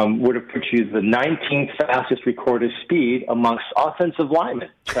would have put you the 19th fastest recorded speed amongst offensive linemen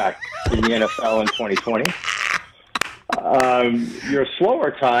tracked in the NFL in 2020. Your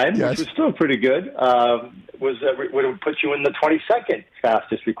slower time, which was still pretty good, would have put you in the 22nd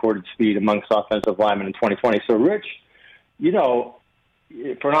fastest recorded speed amongst offensive linemen in 2020. So, Rich,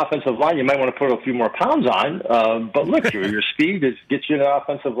 for an offensive line, you might want to put a few more pounds on. But look, your speed gets you in an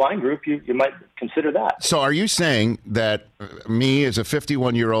offensive line group. You might consider that. So are you saying that me as a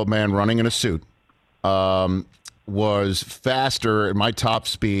 51-year-old man running in a suit was faster at my top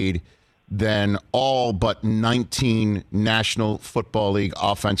speed than all but 19 National Football League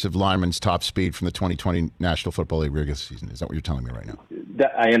offensive linemen's top speed from the 2020 National Football League regular season? Is that what you're telling me right now?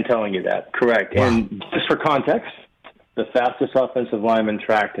 I am telling you that. Correct. Wow. And just for context, the fastest offensive lineman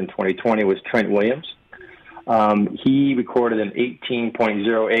tracked in 2020 was Trent Williams. He recorded an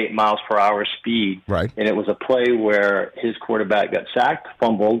 18.08 miles per hour speed. Right. And it was a play where his quarterback got sacked,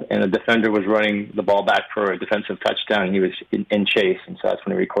 fumbled, and the defender was running the ball back for a defensive touchdown, and he was in chase. And so that's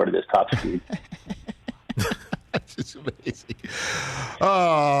when he recorded his top speed. That's just amazing.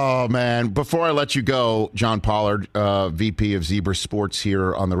 Oh, man. Before I let you go, John Pollard, VP of Zebra Sports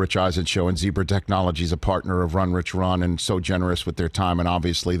here on the Rich Eisen Show, and Zebra Technology is a partner of RunRichRun and so generous with their time and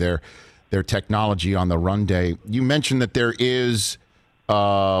obviously their technology on the run day. You mentioned that there is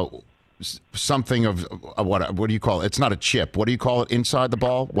something of what do you call it? It's not a chip. What do you call it inside the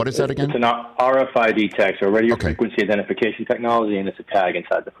ball? What is that again? It's an RFID tag, so radio frequency identification technology, and it's a tag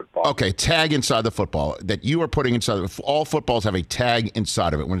inside the football. Okay, tag inside the football that you are putting inside. All footballs have a tag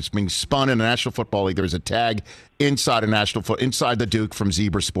inside of it. When it's being spun in the National Football League, there's a tag inside inside the Duke from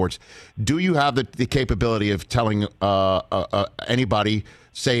Zebra Sports. Do you have the capability of telling anybody,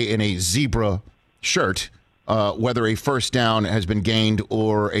 say in a Zebra shirt, whether a first down has been gained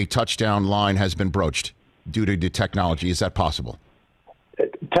or a touchdown line has been broached due to the technology? Is that possible?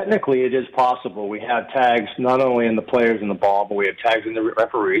 Technically, it is possible. We have tags not only in the players and the ball, but we have tags in the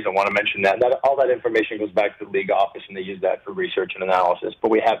referees. I want to mention that. All that information goes back to the league office, and they use that for research and analysis. But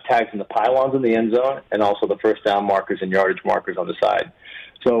we have tags in the pylons in the end zone and also the first down markers and yardage markers on the side.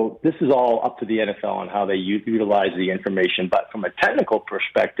 So this is all up to the NFL on how they utilize the information. But from a technical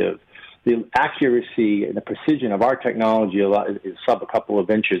perspective, the accuracy and the precision of our technology is sub a couple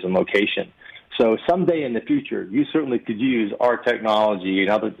of inches in location. So someday in the future, you certainly could use our technology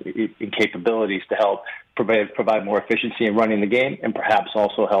and other capabilities to help provide more efficiency in running the game, and perhaps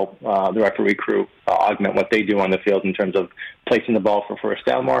also help the referee crew augment what they do on the field in terms of placing the ball for first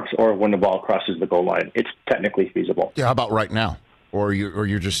down marks or when the ball crosses the goal line. It's technically feasible. Yeah, how about right now? Or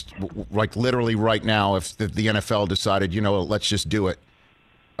you're just like literally right now, if the NFL decided, let's just do it.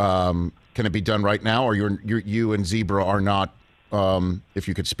 Can it be done right now, or you and Zebra are not, if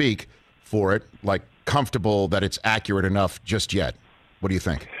you could speak for it, like comfortable that it's accurate enough just yet? What do you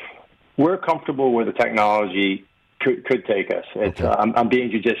think? We're comfortable where the technology could take us. It's, I'm being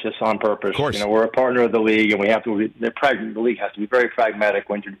judicious on purpose. Of course. We're a partner of the league, and we have to. The league has to be very pragmatic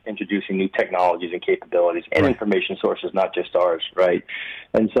when introducing new technologies and capabilities and information sources, not just ours, right?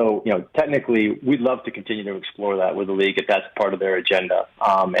 And so, technically, we'd love to continue to explore that with the league if that's part of their agenda.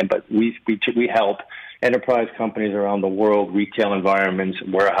 But we help enterprise companies around the world, retail environments,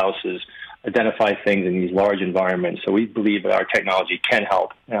 warehouses, identify things in these large environments. So we believe that our technology can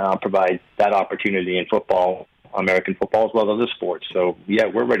help provide that opportunity in football, American football, as well as other sports. So, yeah,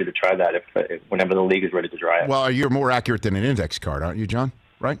 we're ready to try that if whenever the league is ready to try it. Well, you're more accurate than an index card, aren't you, John?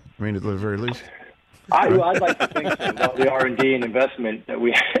 Right? I mean, at the very least. I'd like to think so, about the R&D and investment that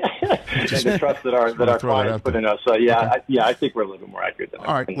we and the trust that our clients put in us. So, I think we're a little bit more accurate than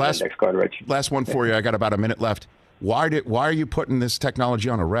an index card, Rich. Last one for you. I got about a minute left. Why are you putting this technology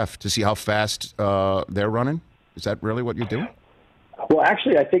on a ref to see how fast they're running? Is that really what you're doing? Well,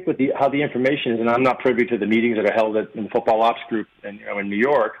 actually, I think with how the information is, and I'm not privy to the meetings that are held in the football ops group in New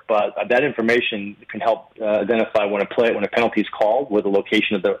York, but that information can help identify when a penalty is called, where the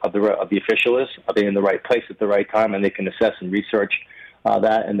location of the official is. Are they in the right place at the right time? And they can assess and research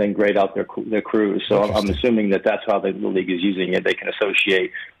that, and then grade out their crews. So I'm assuming that's how the league is using it. They can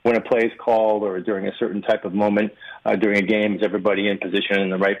associate when a play is called or during a certain type of moment during a game. Is everybody in position,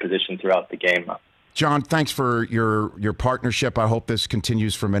 in the right position throughout the game? John, thanks for your partnership. I hope this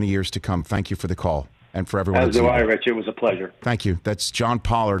continues for many years to come. Thank you for the call. And for everyone. As do I, Rich. It was a pleasure. Thank you. That's John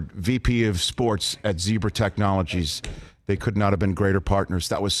Pollard, VP of Sports at Zebra Technologies. They could not have been greater partners.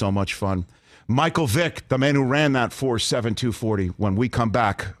 That was so much fun. Michael Vick, the man who ran that 4.7 when we come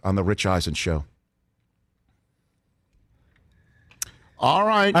back on the Rich Eisen Show. All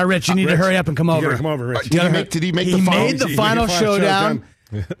right. All right, Rich, you need to hurry up and come over. Come over, Rich. Did he make the final? He made the final showdown.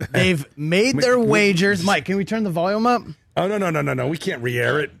 They've made their wagers. Mike, can we turn the volume up? Oh, no. We can't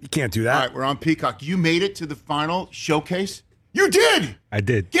re-air it. You can't do that. All right, we're on Peacock. You made it to the final showcase? You did! I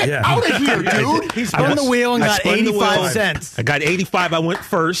did. Get out of here, dude! He spun the wheel and got 85 cents. I got 85. I went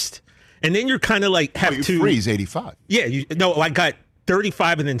first. And then you're kind of like have to freeze 85. Yeah, I got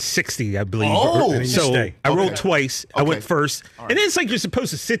 35 and then 60, I believe. Oh, so I rolled twice. I went first. Right. And then it's like you're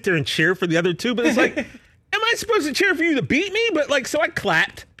supposed to sit there and cheer for the other two, but it's like, am I supposed to cheer for you to beat me? But like, so I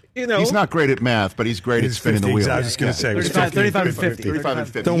clapped. He's not great at math, but he's great at spinning the wheel. I was just going to say 35 and 50. 35 and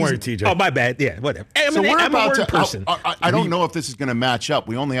 50. Don't worry, TJ. Oh, my bad. Yeah, whatever. I'm a word person. I don't know if this is going to match up.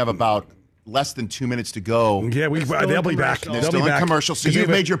 We only have about less than 2 minutes to go. Yeah, they'll be back. They're still in commercial. So you've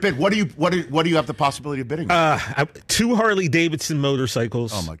made your bid. What do you have the possibility of bidding? 2 Harley Davidson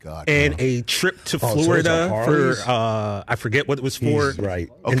motorcycles. Oh my God! And a trip to Florida for I forget what it was for. Right.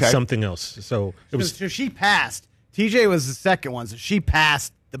 And something else. So it was. So she passed. TJ was the second one, so she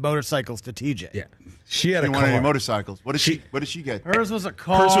passed the motorcycles to TJ. Yeah. She had a car. Any motorcycles. What did she get? Hers was a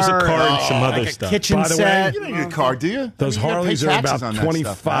car. Hers was a car and some other stuff. Kitchen By the set. way, You don't need a car, do you? Those Harleys are about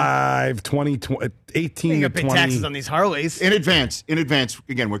 25, 20, 18 to 20. Pay taxes on these Harleys. In advance.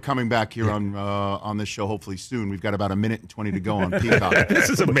 Again, we're coming back here on this show hopefully soon. We've got about 1 minute and 20 to go on Peacock. This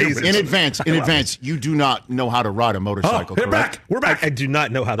is amazing. In advance, you do not know how to ride a motorcycle, correct? We're back. I do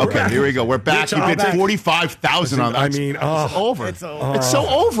not know how to ride. Okay, here we go. We're back. You bid $45,000 on that. I mean, it's over. It's so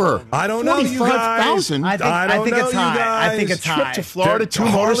over. I don't know, you guys. I think it's high. I think it's high. Trip to Florida, 2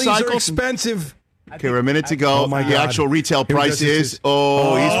 Harleys motorcycles. are expensive. Okay, we're a minute to go. Oh my the God. actual retail price is. He's way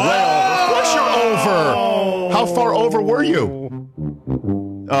over. Of course you're over. How far over were you?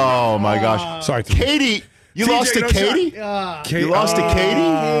 Oh my gosh. Sorry, Katie. You lost to Katie? You lost to Katie?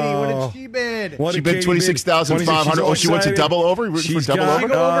 Katie, what did she bid? She bid $26,500. Oh, she went to double over? You rooting for double over? Did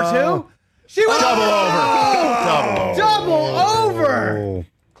she go over too? She went double over. Double over.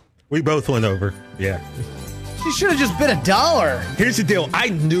 We both went over. Yeah. She should have just bid $1. Here's the deal. I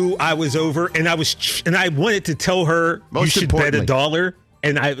knew I was over, and I wanted to tell her you should bet $1.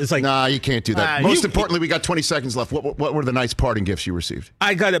 And I was like, nah, you can't do that. Most importantly, we got 20 seconds left. What were the nice parting gifts you received?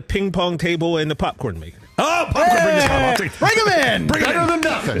 I got a ping pong table and a popcorn maker. Oh, popcorn! Bring them in. Better than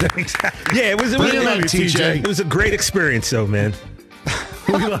nothing. Yeah, it was TJ. It was a great experience, though, man.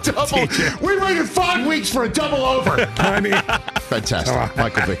 We waited 5 weeks for a double over. I mean, fantastic.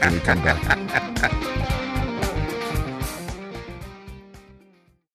 Michael Vick when we come back.